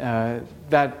 That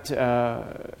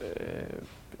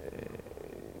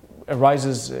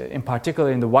arises in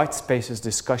particular in the white spaces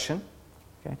discussion.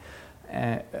 Okay?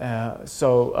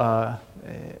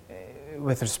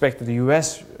 With respect to the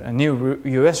new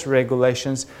U.S.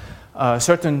 regulations,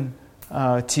 certain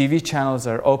TV channels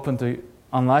are open to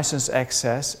unlicensed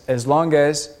access as long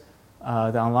as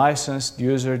the unlicensed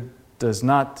user does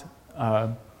not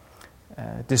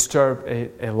disturb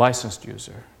a licensed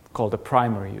user called a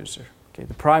primary user. Okay,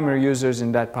 the primary users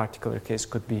in that particular case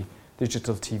could be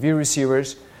digital TV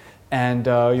receivers, and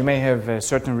you may have a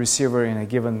certain receiver in a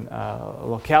given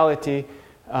locality,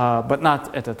 but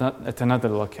not at another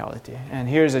locality. And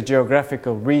here's a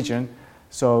geographical region.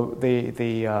 So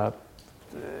the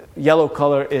yellow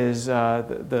color is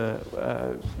the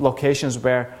locations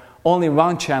where only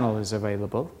one channel is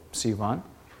available, C1.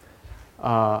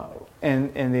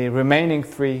 In the remaining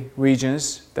 3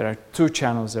 regions, there are 2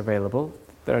 channels available.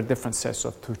 There are different sets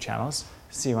of 2 channels,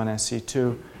 C1 and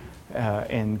C2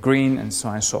 in green, and so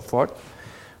on and so forth.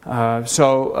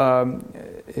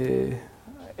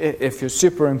 If you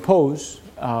superimpose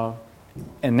a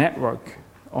network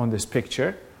on this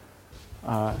picture,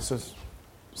 so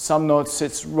some node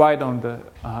sits right on the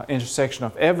intersection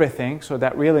of everything, so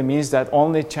that really means that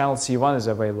only channel C1 is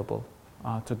available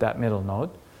to that middle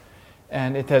node.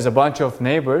 And it has a bunch of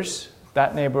neighbors.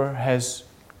 That neighbor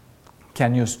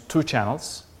can use 2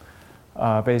 channels,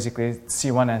 basically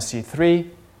C1 and C3,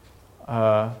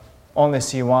 only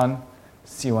C1,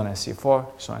 C1 and C4,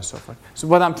 so on and so forth. So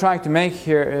what I'm trying to make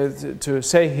here to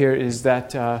say here is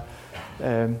that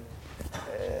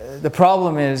the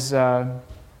problem is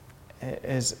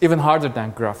even harder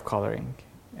than graph coloring.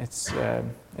 It's a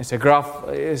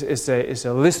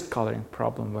list coloring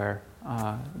problem where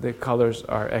the colors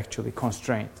are actually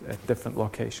constrained at different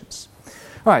locations.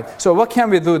 All right, so what can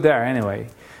we do there anyway?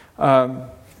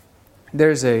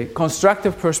 there's a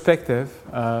constructive perspective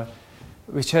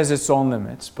which has its own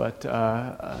limits, but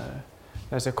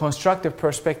there's a constructive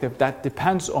perspective that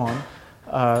depends on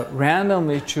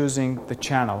randomly choosing the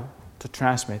channel to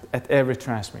transmit at every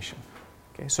transmission.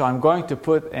 Okay, so I'm going to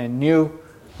put a new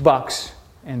box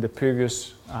in the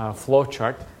previous flow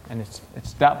chart, and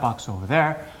it's that box over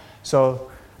there. So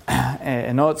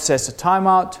a node sets a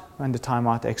timeout. When the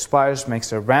timeout expires,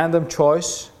 makes a random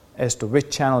choice as to which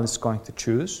channel it's going to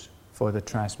choose for the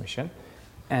transmission,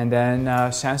 and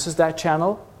then senses that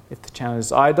channel. If the channel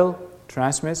is idle,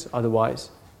 transmits.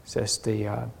 Otherwise, sets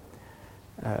the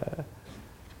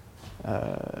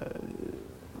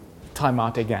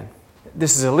timeout again.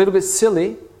 This is a little bit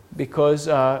silly because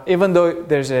even though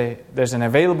there's an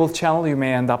available channel, you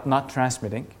may end up not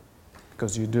transmitting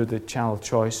because you do the channel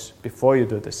choice before you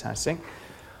do the sensing.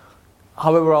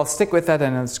 However, I'll stick with that,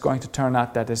 and it's going to turn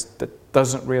out that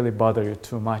doesn't really bother you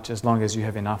too much as long as you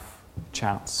have enough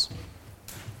channels.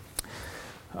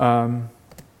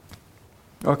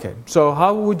 Okay, so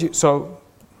how would you? So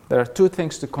there are two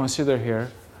things to consider here.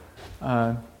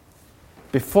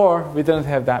 Before, we didn't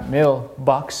have that middle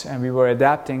box, and we were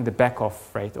adapting the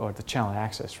backoff rate or the channel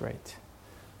access rate.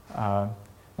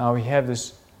 Now we have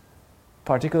this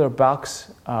particular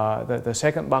box, the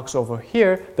second box over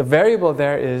here. The variable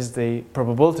there is the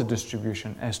probability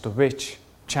distribution as to which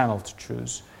channel to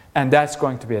choose, and that's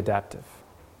going to be adaptive.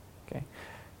 Okay,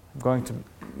 I'm going to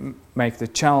make the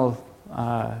channel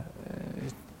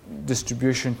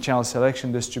distribution, channel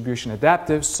selection distribution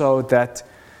adaptive, so that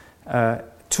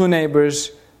two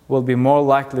neighbors will be more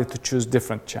likely to choose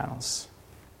different channels.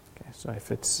 Okay, so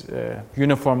if it's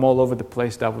uniform all over the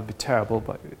place, that would be terrible,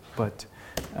 but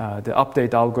the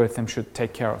update algorithm should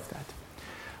take care of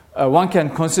that. One can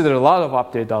consider a lot of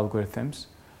update algorithms.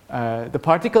 The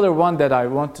particular one that I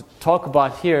want to talk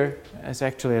about here is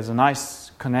actually has a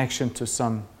nice connection to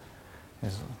some,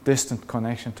 distant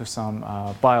connection to some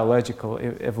biological,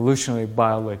 evolutionary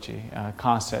biology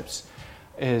concepts,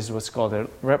 is what's called a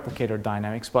replicator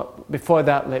dynamics. But before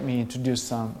that, let me introduce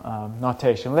some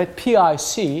notation. Let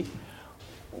PIC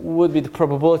would be the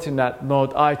probability that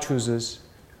node I chooses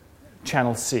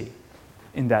channel C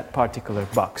in that particular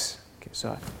box. Okay,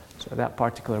 so that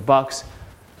particular box,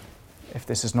 if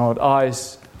this is node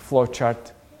I's flow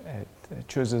chart, it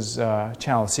chooses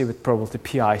channel C with probability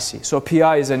PIC. So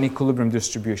PI is an equilibrium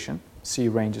distribution. C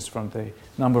ranges from the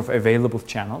number of available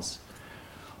channels.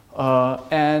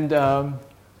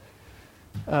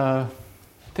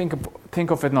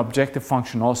 Think of an objective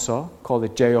function also, call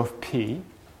it J of P.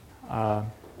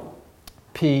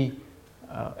 P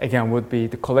again would be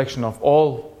the collection of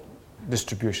all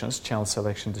distributions, channel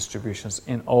selection distributions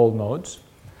in all nodes.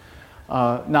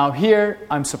 Now here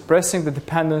I'm suppressing the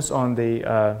dependence on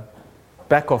the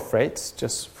backoff rates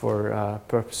just for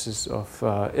purposes of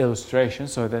illustration.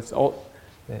 So that's all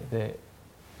the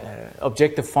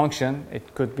objective function.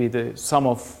 It could be the sum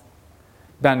of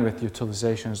bandwidth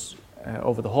utilizations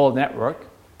over the whole network,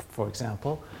 for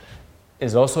example,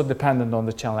 is also dependent on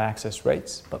the channel access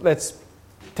rates. But let's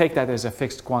take that as a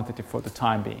fixed quantity for the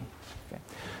time being. Okay.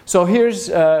 So here's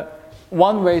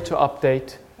one way to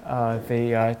update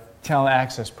the channel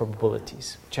access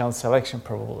probabilities, channel selection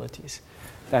probabilities.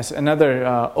 That's another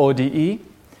ODE,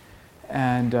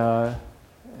 and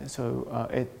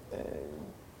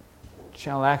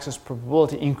channel access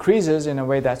probability increases in a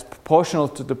way that's proportional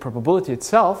to the probability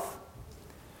itself,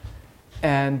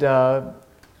 and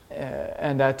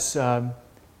that's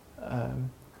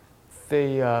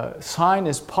the sign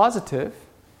is positive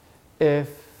if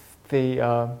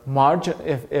the margin,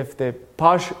 if the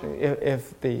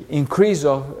increase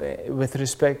of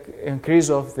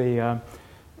the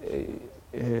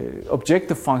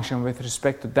objective function with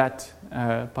respect to that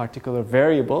particular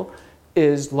variable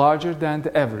is larger than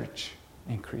the average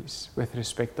increase with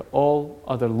respect to all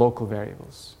other local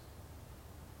variables.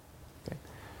 Okay.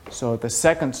 So the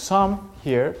second sum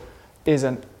here is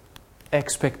an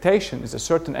expectation, is a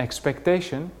certain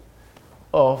expectation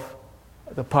of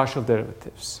the partial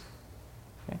derivatives.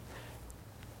 Okay.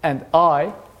 And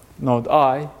node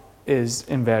I, is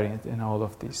invariant in all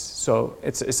of these. So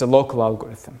it's a local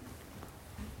algorithm.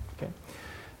 Okay.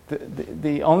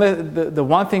 The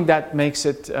one thing that makes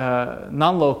it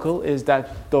non-local is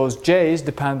that those J's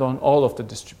depend on all of the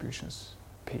distributions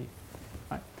P.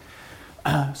 Right?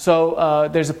 So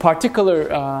there's a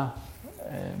particular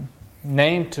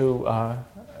name to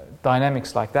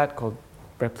dynamics like that called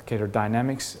replicator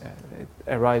dynamics. It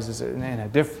arises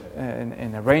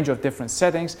in a range of different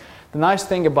settings. The nice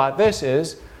thing about this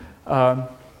is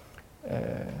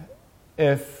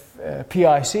if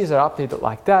PICs are updated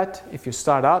like that, if you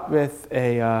start out with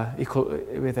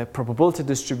a probability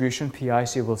distribution,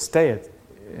 PIC will stay at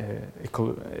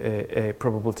a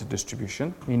probability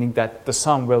distribution, meaning that the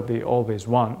sum will be always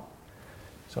 1.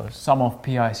 So sum of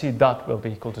PIC dot will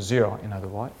be equal to 0, in other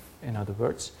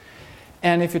words.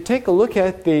 And if you take a look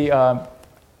at the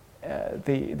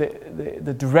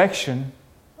direction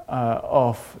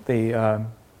of the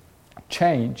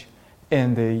change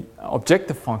in the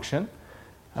objective function,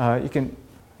 you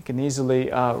can easily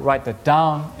write that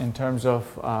down in terms of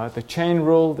the chain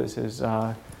rule. This is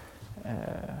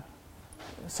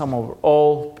sum over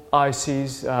all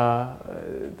ICs,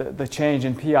 the change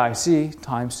in PIC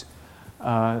times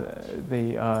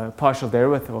the partial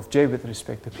derivative of j with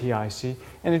respect to PIC,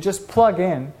 and you just plug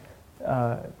in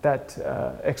that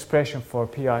expression for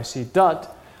PIC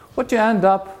dot. What you end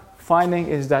up finding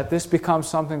is that this becomes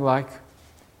something like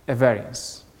a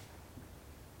variance.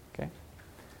 Okay,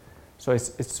 so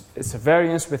it's a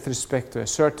variance with respect to a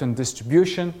certain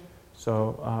distribution.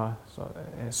 So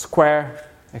a square,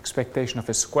 expectation of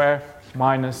a square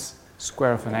minus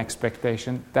square of an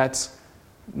expectation, that's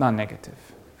non-negative.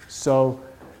 So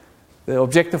the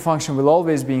objective function will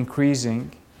always be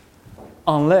increasing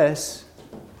unless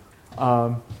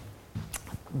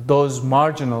those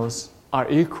marginals are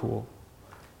equal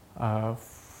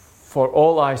for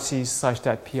all ICs such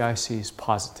that PIC is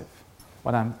positive.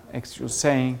 What I'm actually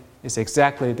saying is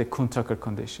exactly the Kuhn-Tucker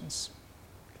conditions.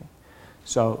 Okay.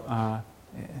 So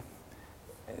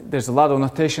there's a lot of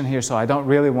notation here, so I don't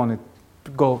really want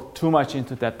to go too much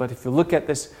into that. But if you look at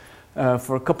this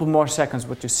for a couple more seconds,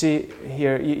 what you see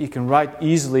here, you can write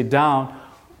easily down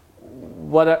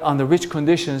under which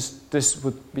conditions this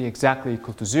would be exactly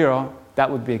equal to 0. That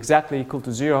would be exactly equal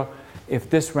to 0 if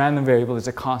this random variable is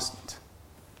a constant.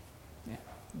 Yeah.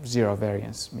 0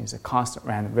 variance means a constant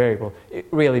random variable. It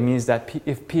really means that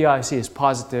if PIC is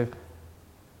positive,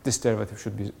 this derivative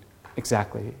should be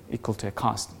exactly equal to a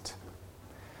constant.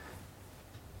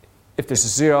 If this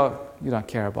is 0, you don't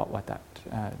care about what that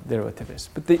derivative is.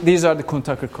 But these are the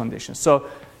Kuhn-Tucker conditions. So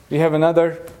we have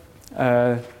another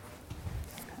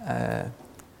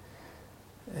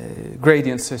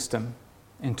gradient system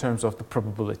in terms of the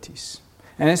probabilities.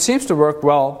 And it seems to work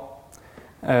well.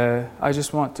 I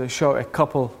just want to show a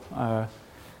couple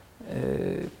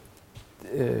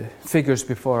figures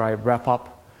before I wrap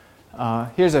up.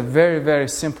 Here's a very, very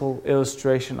simple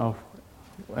illustration of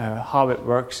how it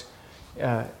works.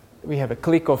 We have a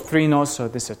clique of 3 nodes, so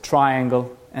this is a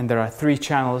triangle, and there are 3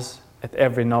 channels at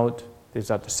every node.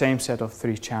 These are the same set of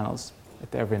 3 channels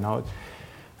at every node.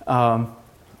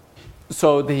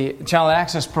 So the channel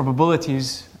access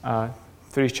probabilities,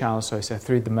 3 channels, so it's a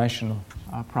 3-dimensional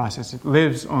process. It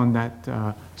lives on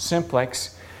that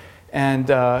simplex. And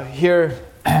here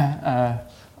I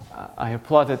have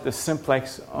plotted the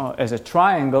simplex as a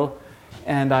triangle,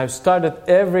 and I've started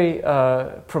every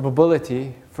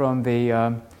probability from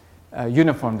the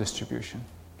uniform distribution.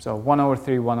 So 1 over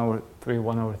 3, 1 over 3,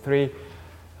 1 over 3.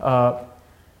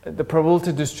 The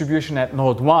probability distribution at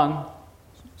node 1,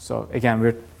 so again,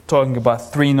 we're talking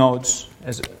about 3 nodes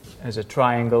as a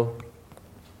triangle.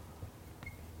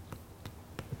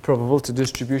 The probability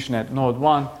distribution at node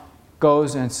 1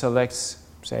 goes and selects,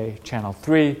 say, channel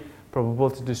 3.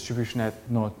 Probability distribution at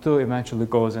node 2 eventually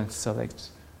goes and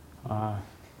selects.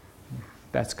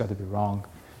 That's got to be wrong,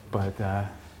 but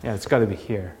yeah, it's got to be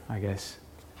here, I guess.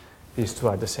 These 2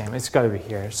 are the same. It's got to be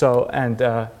here. So, and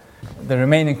the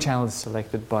remaining channel is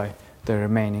selected by the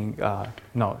remaining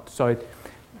node. So,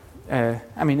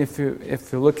 I mean, if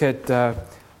you look at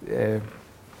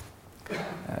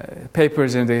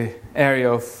papers in the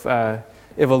area of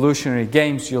evolutionary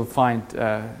games, you'll find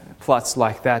plots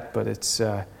like that. But it's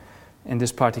in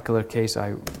this particular case,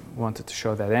 I wanted to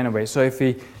show that anyway. So, if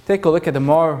we take a look at the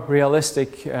more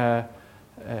realistic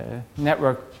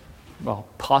network, well,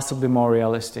 possibly more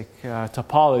realistic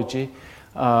topology.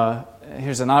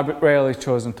 Here's an arbitrarily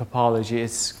chosen topology.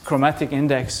 Its chromatic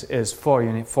index is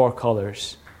 4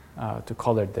 colors to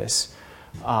color this.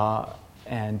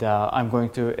 And I'm going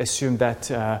to assume that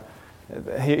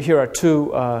here are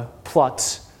 2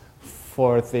 plots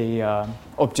for the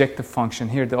objective function.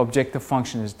 Here the objective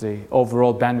function is the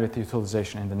overall bandwidth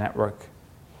utilization in the network.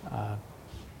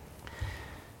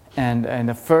 And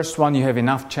the first one, you have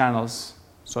enough channels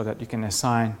so that you can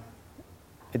assign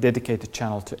a dedicated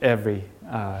channel to every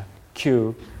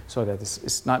queue, so that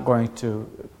it's not going to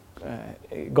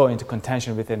go into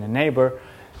contention within a neighbor.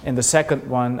 In the second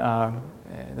one,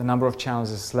 the number of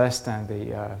channels is less than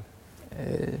the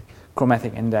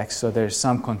chromatic index, so there's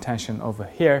some contention over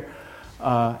here.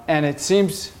 And it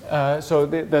seems, so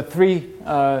the 3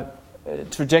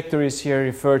 trajectories here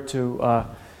refer to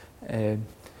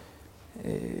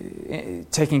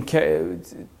taking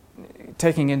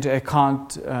into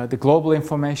account the global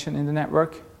information in the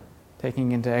network,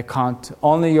 taking into account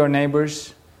only your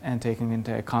neighbors, and taking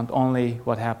into account only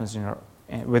what happens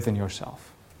within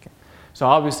yourself. Okay. So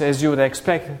obviously, as you would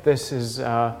expect, this is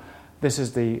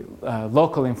the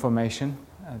local information.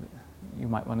 You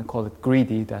might want to call it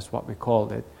greedy. That's what we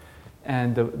called it.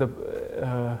 And the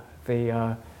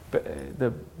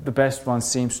best one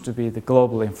seems to be the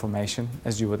global information,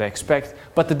 as you would expect.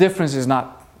 But the difference is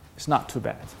not too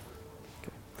bad.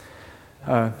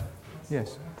 Okay.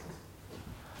 Yes.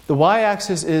 The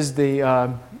y-axis is the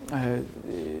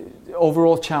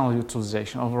overall channel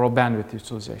utilization, overall bandwidth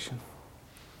utilization.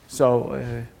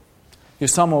 So you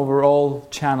sum over all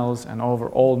channels and over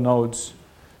all nodes,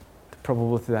 the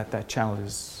probability that that channel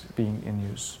is being in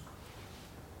use.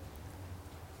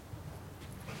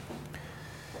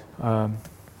 All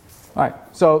right,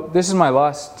 so this is my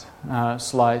last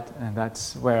slide, and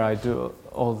that's where I do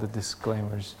all the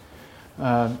disclaimers.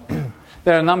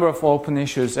 There are a number of open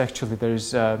issues, actually.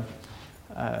 There's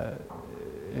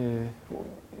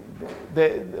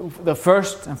the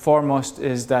first and foremost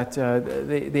is that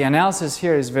the analysis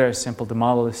here is very simple. The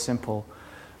model is simple.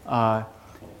 But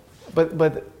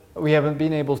we haven't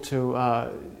been able to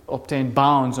obtain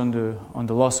bounds on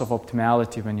the loss of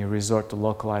optimality when you resort to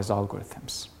localized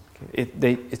algorithms.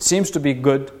 It seems to be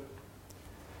good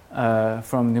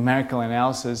from numerical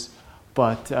analysis,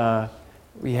 but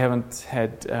we haven't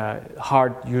had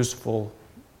hard, useful,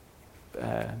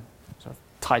 sort of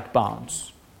tight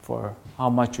bounds for how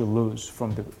much you lose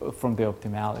from the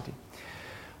optimality.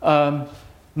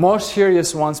 More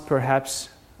serious ones, perhaps,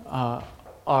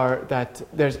 are that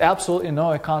there's absolutely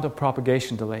no account of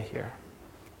propagation delay here.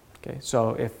 Okay,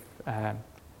 so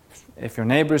if your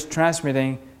neighbor is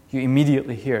transmitting, you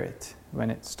immediately hear it when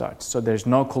it starts. So there's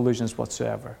no collisions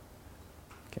whatsoever.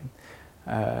 Okay.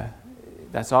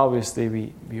 That's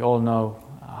obviously, we all know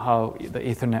how the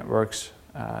Ethernet works,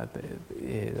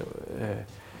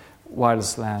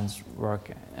 wireless LANs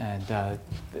work, and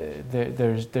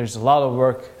there's a lot of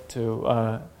work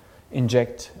to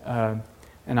inject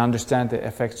and understand the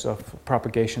effects of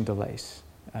propagation delays,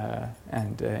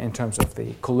 and in terms of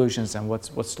the collisions and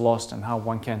what's lost and how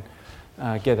one can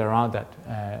get around that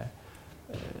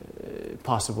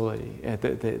possibility,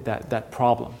 that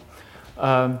problem.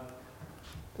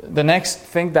 The next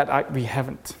thing that we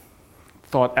haven't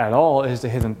thought at all is the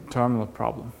hidden terminal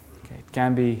problem. Okay.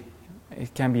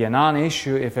 It can be a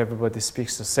non-issue if everybody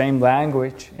speaks the same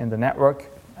language in the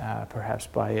network, perhaps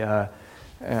by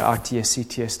RTS,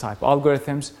 CTS type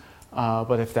algorithms.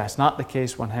 But if that's not the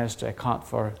case, one has to account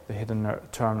for the hidden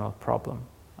terminal problem.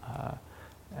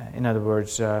 In other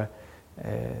words, the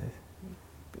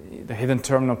hidden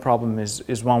terminal problem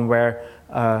is one where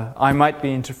I might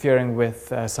be interfering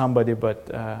with somebody, but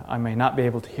I may not be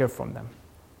able to hear from them.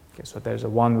 Okay, so there's a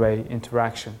one-way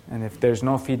interaction, and if there's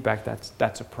no feedback,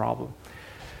 that's a problem.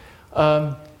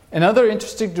 Another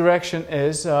interesting direction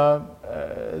is the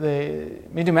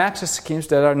medium access schemes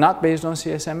that are not based on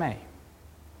CSMA.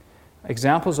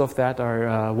 Examples of that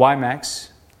are WiMAX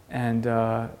and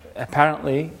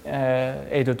apparently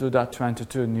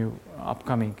 802.22 new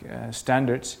upcoming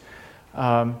standards.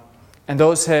 And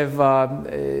those have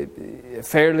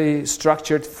fairly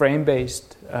structured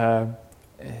frame-based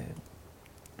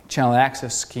channel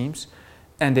access schemes,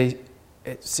 and it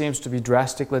seems to be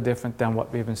drastically different than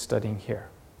what we've been studying here.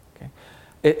 Okay?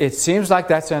 It seems like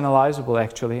that's analyzable,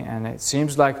 actually, and it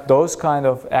seems like those kind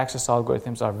of access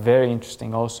algorithms are very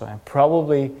interesting also, and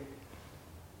probably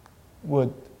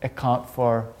would account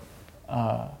for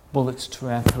bullets 2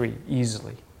 and 3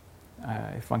 easily,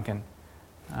 if one can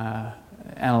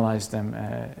analyze them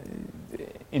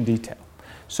in detail.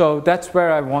 So that's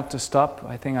where I want to stop.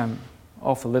 I think I'm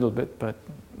off a little bit, but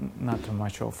not too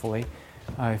much, hopefully.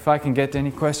 If I can get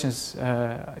any questions,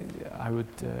 I would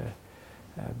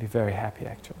be very happy,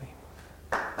 actually.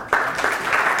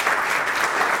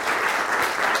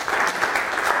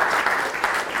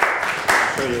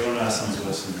 Sure, you want to ask some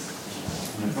questions.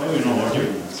 I probably know what you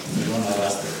want to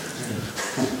ask them.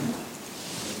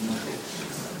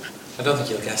 I don't think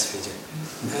you'll guess, Vijay.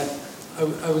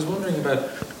 I was wondering about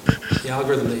the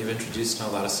algorithm that you've introduced now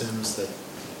that assumes that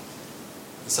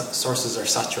sources are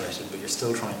saturated, but you're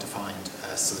still trying to find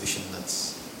a solution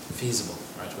that's feasible,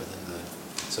 right, within the...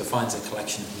 So it finds a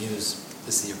collection of news.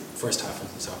 This is your first half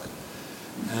of the talk.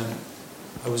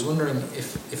 I was wondering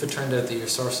if it turned out that your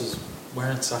sources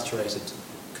weren't saturated,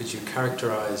 could you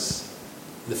characterize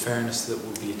the fairness that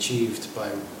would be achieved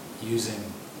by using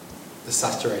the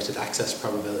saturated access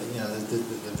probability,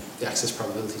 the access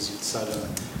probabilities you decided on.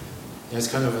 It's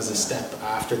kind of as a step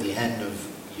after the end of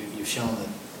you've shown that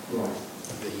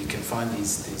you can find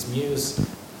these mu's,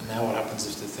 and now what happens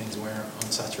if the things weren't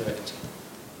unsaturated?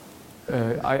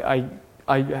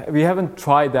 We haven't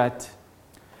tried that.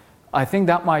 I think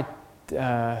that might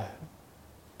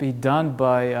be done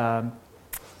by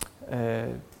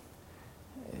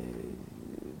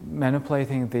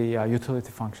manipulating the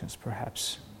utility functions,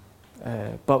 perhaps.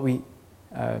 But we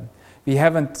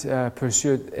haven't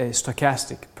pursued a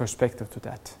stochastic perspective to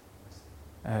that.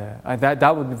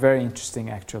 That would be very interesting,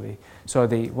 actually. So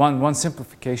the one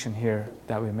simplification here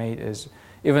that we made is,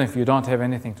 even if you don't have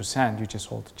anything to send, you just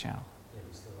hold the channel.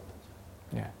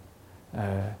 Yeah.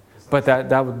 But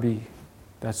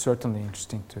that's certainly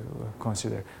interesting to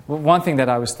consider. One thing that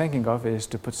I was thinking of is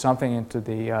to put something into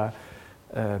the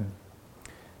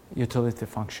utility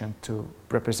function to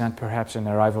represent perhaps an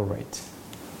arrival rate.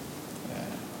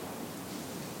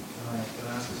 Can I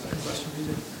ask a second question,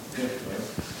 Peter?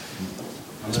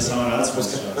 Unless someone else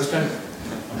wants to ask.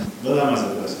 Well, that was a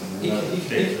question.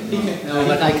 No,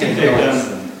 but I can go ahead.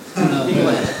 No, go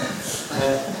ahead.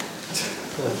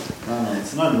 No,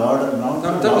 it's not loud. No,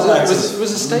 that was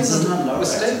a statement. It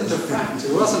was a statement of fact.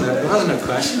 It wasn't a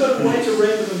question. You've got quite a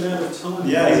random amount of time.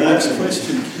 Yeah, exactly.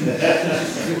 Question.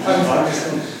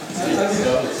 I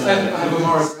have a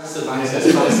more aggressive access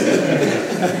policy.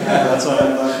 That's why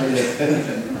I'm not here.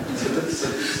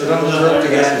 So don't interrupt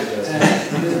again.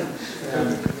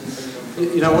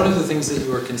 One of the things that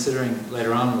you were considering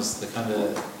later on was that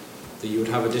you would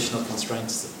have additional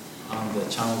constraints on the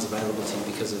channels available to you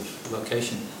because of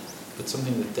location. But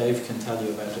something that Dave can tell you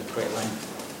about at great length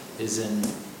is in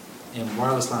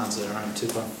wireless lands at around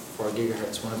 2.4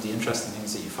 gigahertz, one of the interesting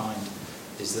things that you find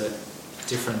is that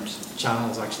different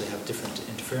channels actually have different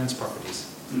interference properties.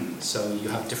 So you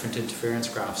have different interference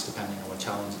graphs depending on what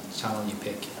channel you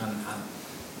pick, and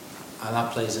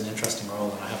that plays an interesting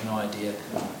role, and I have no idea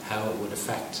how it would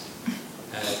affect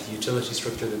the utility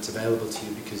structure that's available to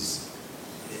you, because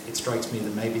it strikes me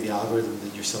that maybe the algorithm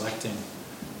that you're selecting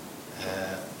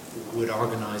would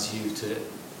organize you to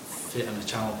fit in a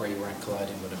channel where you weren't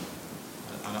colliding with them.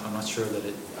 I'm not sure that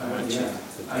it... I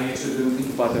actually didn't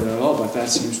think about that at all, but that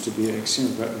seems to be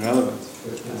extremely relevant.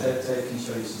 Dave can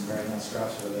show you some very nice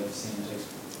graphs where they've seen it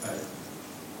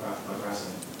graph by graph.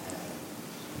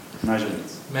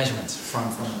 Measurements from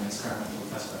an experimental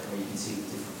test bed where you can see the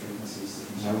different frequencies.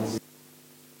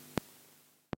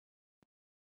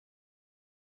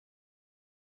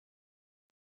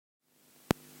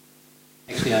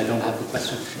 Actually, I don't have a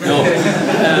question. No.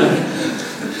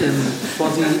 For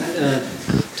the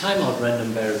timeout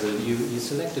random variable, you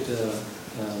selected an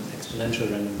exponential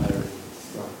random variable.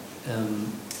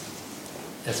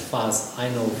 As far as I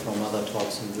know from other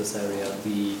talks in this area,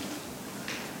 the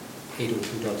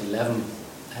 802.11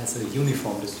 has a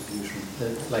uniform distribution.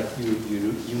 Like you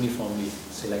uniformly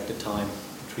select a time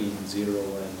between 0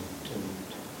 and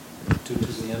 2 to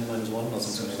the n minus 1 or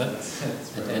something like that.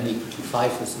 And n equal to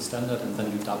 5 is the standard, and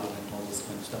then you double and all this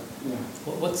kind of stuff. Yeah.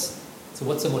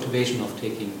 What's the motivation of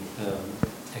taking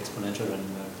exponential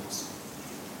random variables?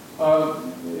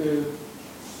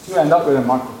 To end up with a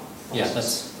macro. Yeah,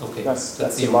 that's okay. That's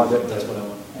the about it. That's what I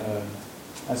want.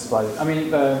 That's about it. I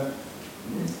mean,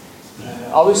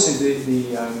 obviously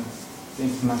the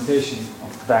implementation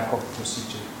of the backup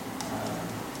procedure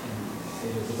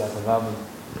in AWS,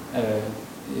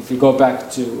 if you go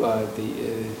back to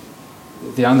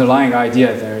the underlying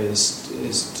idea there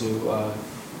is to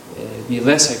be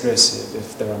less aggressive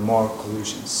if there are more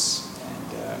collisions,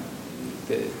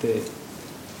 and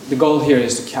the goal here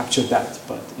is to capture that,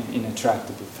 but in a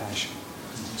tractable fashion.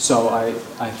 So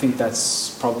I think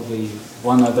that's probably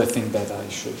one other thing that I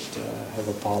should have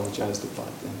apologized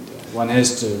about, and one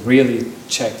is to really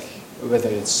check whether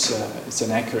it's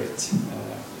an accurate,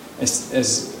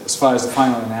 as far as the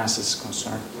final analysis is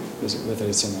concerned, whether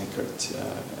it's an accurate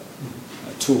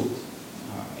tool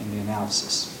in the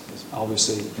analysis. Because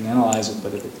obviously you can analyze it,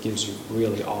 but if it gives you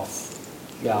really off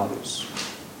values,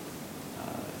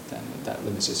 then that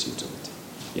limits its utility.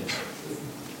 Yes.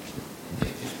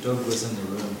 If Doug was in the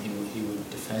room, he would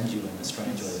defend you in a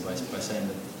strange way by saying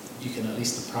that you can at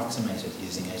least approximate it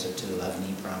using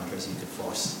 802.11e parameters. You could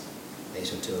force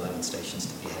 802.11 stations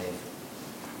to behave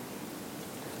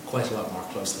quite a lot more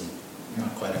closely,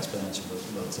 not quite exponential,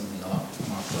 but something a lot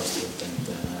more closely than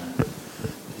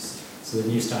so the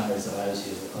new standards allows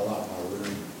you a lot more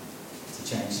room to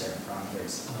change certain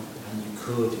parameters, and you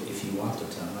could, if you wanted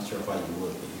to, I'm not sure why you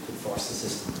would, but you could force the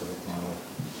system to look more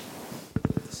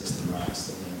like the system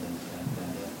racks than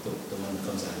the one that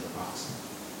comes out of the box.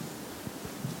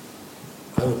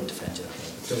 I wouldn't defend you that way.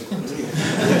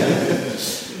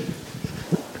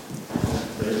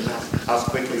 Ask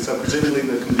quickly, so presumably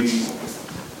there can be,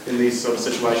 in these sort of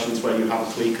situations where you have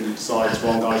a clique and it decides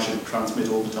one guy should transmit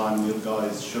all the time and the other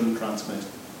guys shouldn't transmit,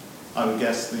 I would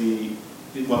guess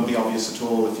it won't be obvious at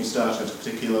all if you start at a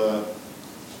particular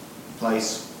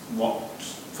place what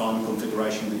final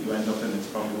configuration that you end up in. It's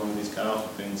probably one of these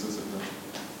chaotic things, isn't it?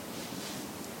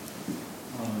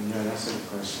 Oh, yeah, that's a good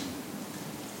question.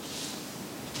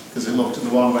 Because it looked at the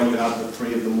one where you had the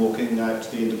three of them walking out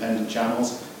to the independent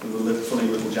channels with the funny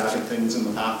little jagged things in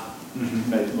the path.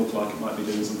 Made it look like it might be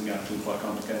doing something actually quite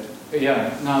complicated.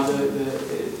 Yeah. Now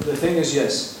the thing is,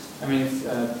 yes. I mean,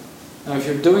 now if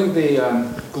you're doing the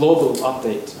global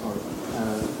update, or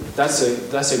that's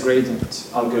a gradient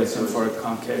algorithm for a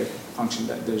concave function.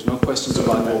 That there's no questions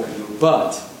about that.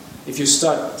 But if you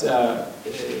start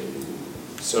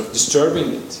sort of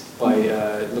disturbing it by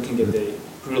looking at the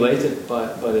related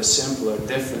but a simpler,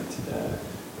 different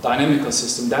dynamical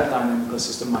system, that dynamical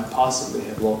system might possibly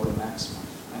have local maxima.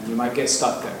 And you might get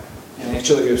stuck there. And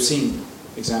actually we've seen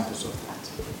examples of that.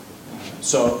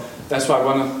 So that's why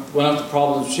one of the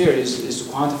problems here is to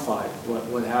quantify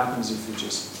what happens if you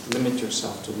just limit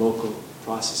yourself to local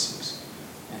processes.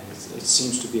 And it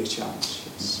seems to be a challenge,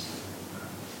 yes.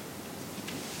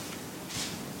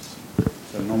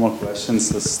 So no more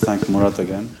questions. Let's thank Murat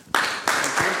again.